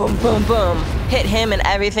they boom, boom, boom hit him and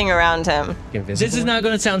everything around him. This is not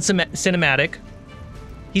going to sound cinematic.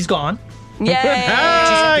 He's gone.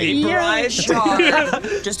 Yay!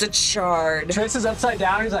 Just a shard. Trace is upside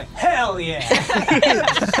down. He's like, hell yeah.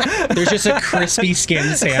 There's just a crispy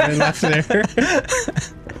skinned salmon left there.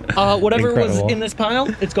 Whatever was Incredible. in this pile,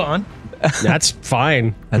 it's gone. That's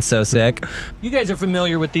fine. That's so sick. You guys are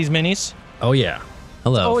familiar with these minis. Oh, yeah.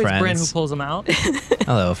 Hello, Always friends. Bryn who pulls them out.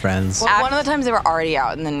 Hello, friends. Well, one of the times they were already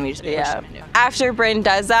out, and then we just pushed them into. After Bryn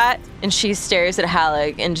does that, and she stares at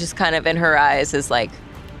Halig, and just kind of in her eyes is like,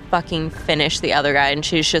 fucking finish the other guy, and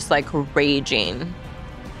she's just like raging.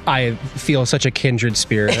 I feel such a kindred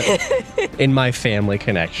spirit in my family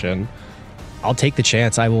connection. I'll take the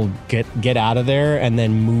chance. I will get out of there and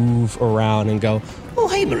then move around and go, oh,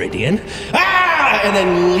 hey, Meridian. Ah! And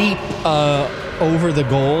then leap over the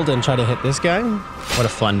gold and try to hit this guy. What a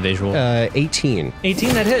fun visual. 18.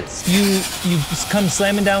 18, that hits. You come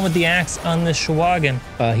slamming down with the axe on this Shawagan.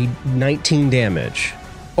 He 19 damage.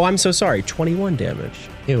 Oh, I'm so sorry. 21 damage.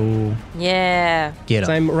 Ew. Yeah. Get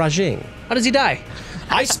So up. I'm Rajing. How does he die?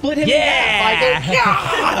 I split him in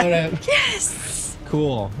half. I go, yes.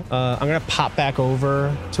 Cool. I'm gonna pop back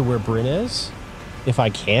over to where Bryn is, if I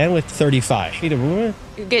can, with 35. You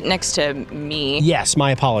get next to me. Yes,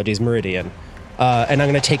 my apologies, Meridian. And I'm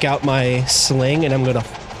gonna take out my sling and I'm gonna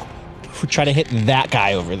try to hit that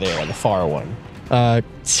guy over there, the far one.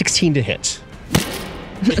 16 to hit.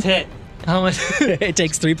 It's hit. How much? It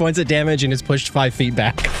takes 3 points of damage and is pushed 5 feet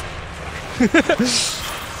back.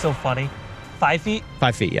 So funny. 5 feet?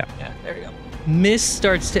 5 feet, yeah. Yeah, there we go. Mist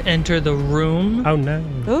starts to enter the room. Oh no.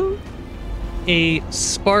 Ooh. A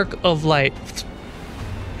spark of light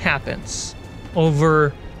happens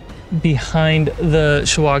over behind the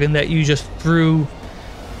Shawagin that you just threw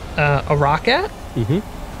a rock at.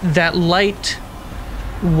 Mm-hmm. That light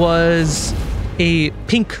was a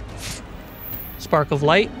pink spark of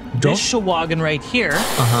light. This Shawagin right here,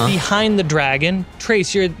 behind the dragon.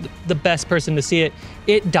 Trace, you're the best person to see it.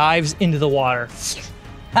 It dives into the water.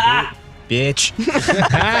 Ah! Bitch.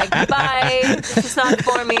 Bye. This is not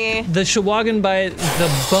for me. The Shawagin by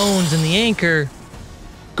the bones and the anchor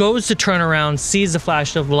goes to turn around, sees the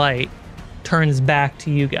flash of light, turns back to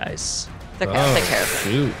you guys. It's okay, I'll take care of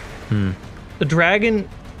it. Shoot. The dragon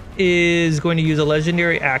is going to use a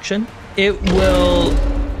legendary action. It will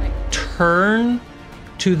turn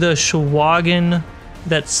to the Shawagin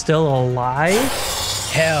that's still alive.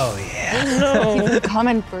 Hell yeah. No. He's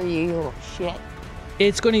coming for you, you little shit.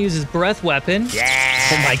 It's going to use his breath weapon. Yeah.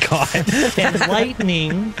 Oh my god. And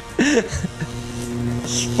lightning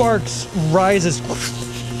sparks rises.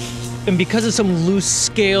 And because of some loose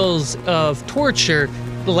scales of torture,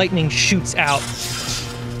 the lightning shoots out.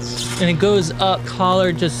 And it goes up.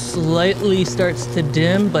 Collar just slightly starts to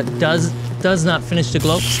dim, but does not finish to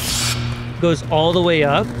glow. Goes all the way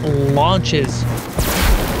up, launches.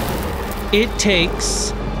 It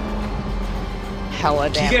takes... Hella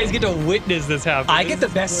You damage. guys get to witness this happen. I get the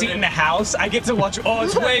best seat in the house. I get to watch. Oh,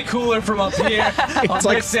 it's way cooler from up here. It's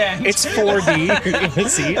like it's 4D in the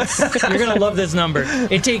seats. You're gonna love this number.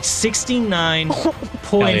 It takes 69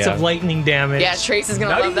 points yeah. of lightning damage. Yeah, Trace is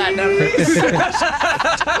gonna love that number.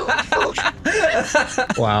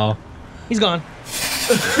 Wow. He's gone.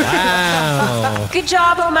 Wow. Good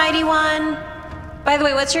job, Almighty One. By the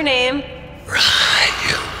way, what's your name?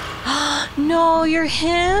 No, you're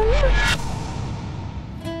him?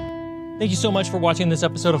 Thank you so much for watching this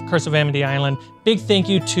episode of Curse of Amity Island. Big thank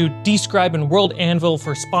you to Describe and World Anvil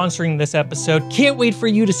for sponsoring this episode. Can't wait for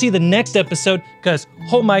you to see the next episode because,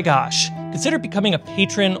 oh my gosh. Consider becoming a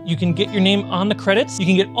patron. You can get your name on the credits. You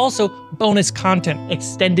can get also bonus content,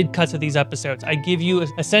 extended cuts of these episodes. I give you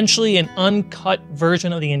essentially an uncut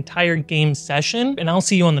version of the entire game session, and I'll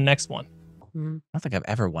see you on the next one. I don't think I've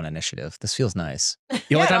ever won initiative. This feels nice.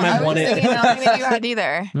 The only time I've won it. I don't think you had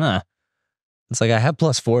either. Huh. It's like I have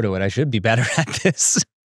 +4 to it. I should be better at this.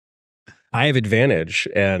 I have advantage,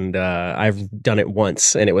 and I've done it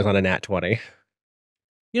once, and it was on a nat 20.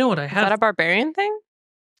 You know what I Is that a have? barbarian thing?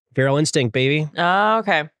 Feral instinct, baby. Oh,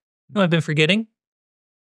 okay. I've been forgetting.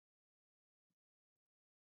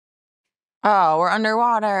 Oh, we're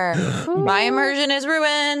underwater. My immersion is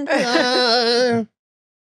ruined.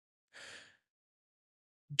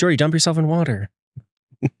 Jordy, dump yourself in water.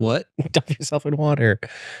 What? Dump yourself in water.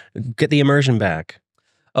 Get the immersion back.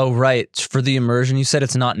 Oh, right. For the immersion, you said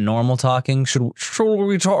it's not normal talking. Should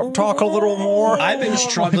we talk a little more? I've been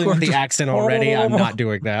struggling with the accent already. I'm not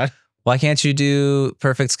doing that. Why can't you do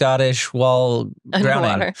perfect Scottish while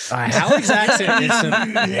drowning? Underwater. Alex accent is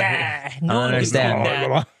Yeah. I don't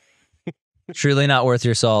understand. Truly not worth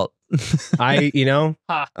your salt.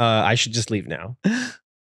 I should just leave now.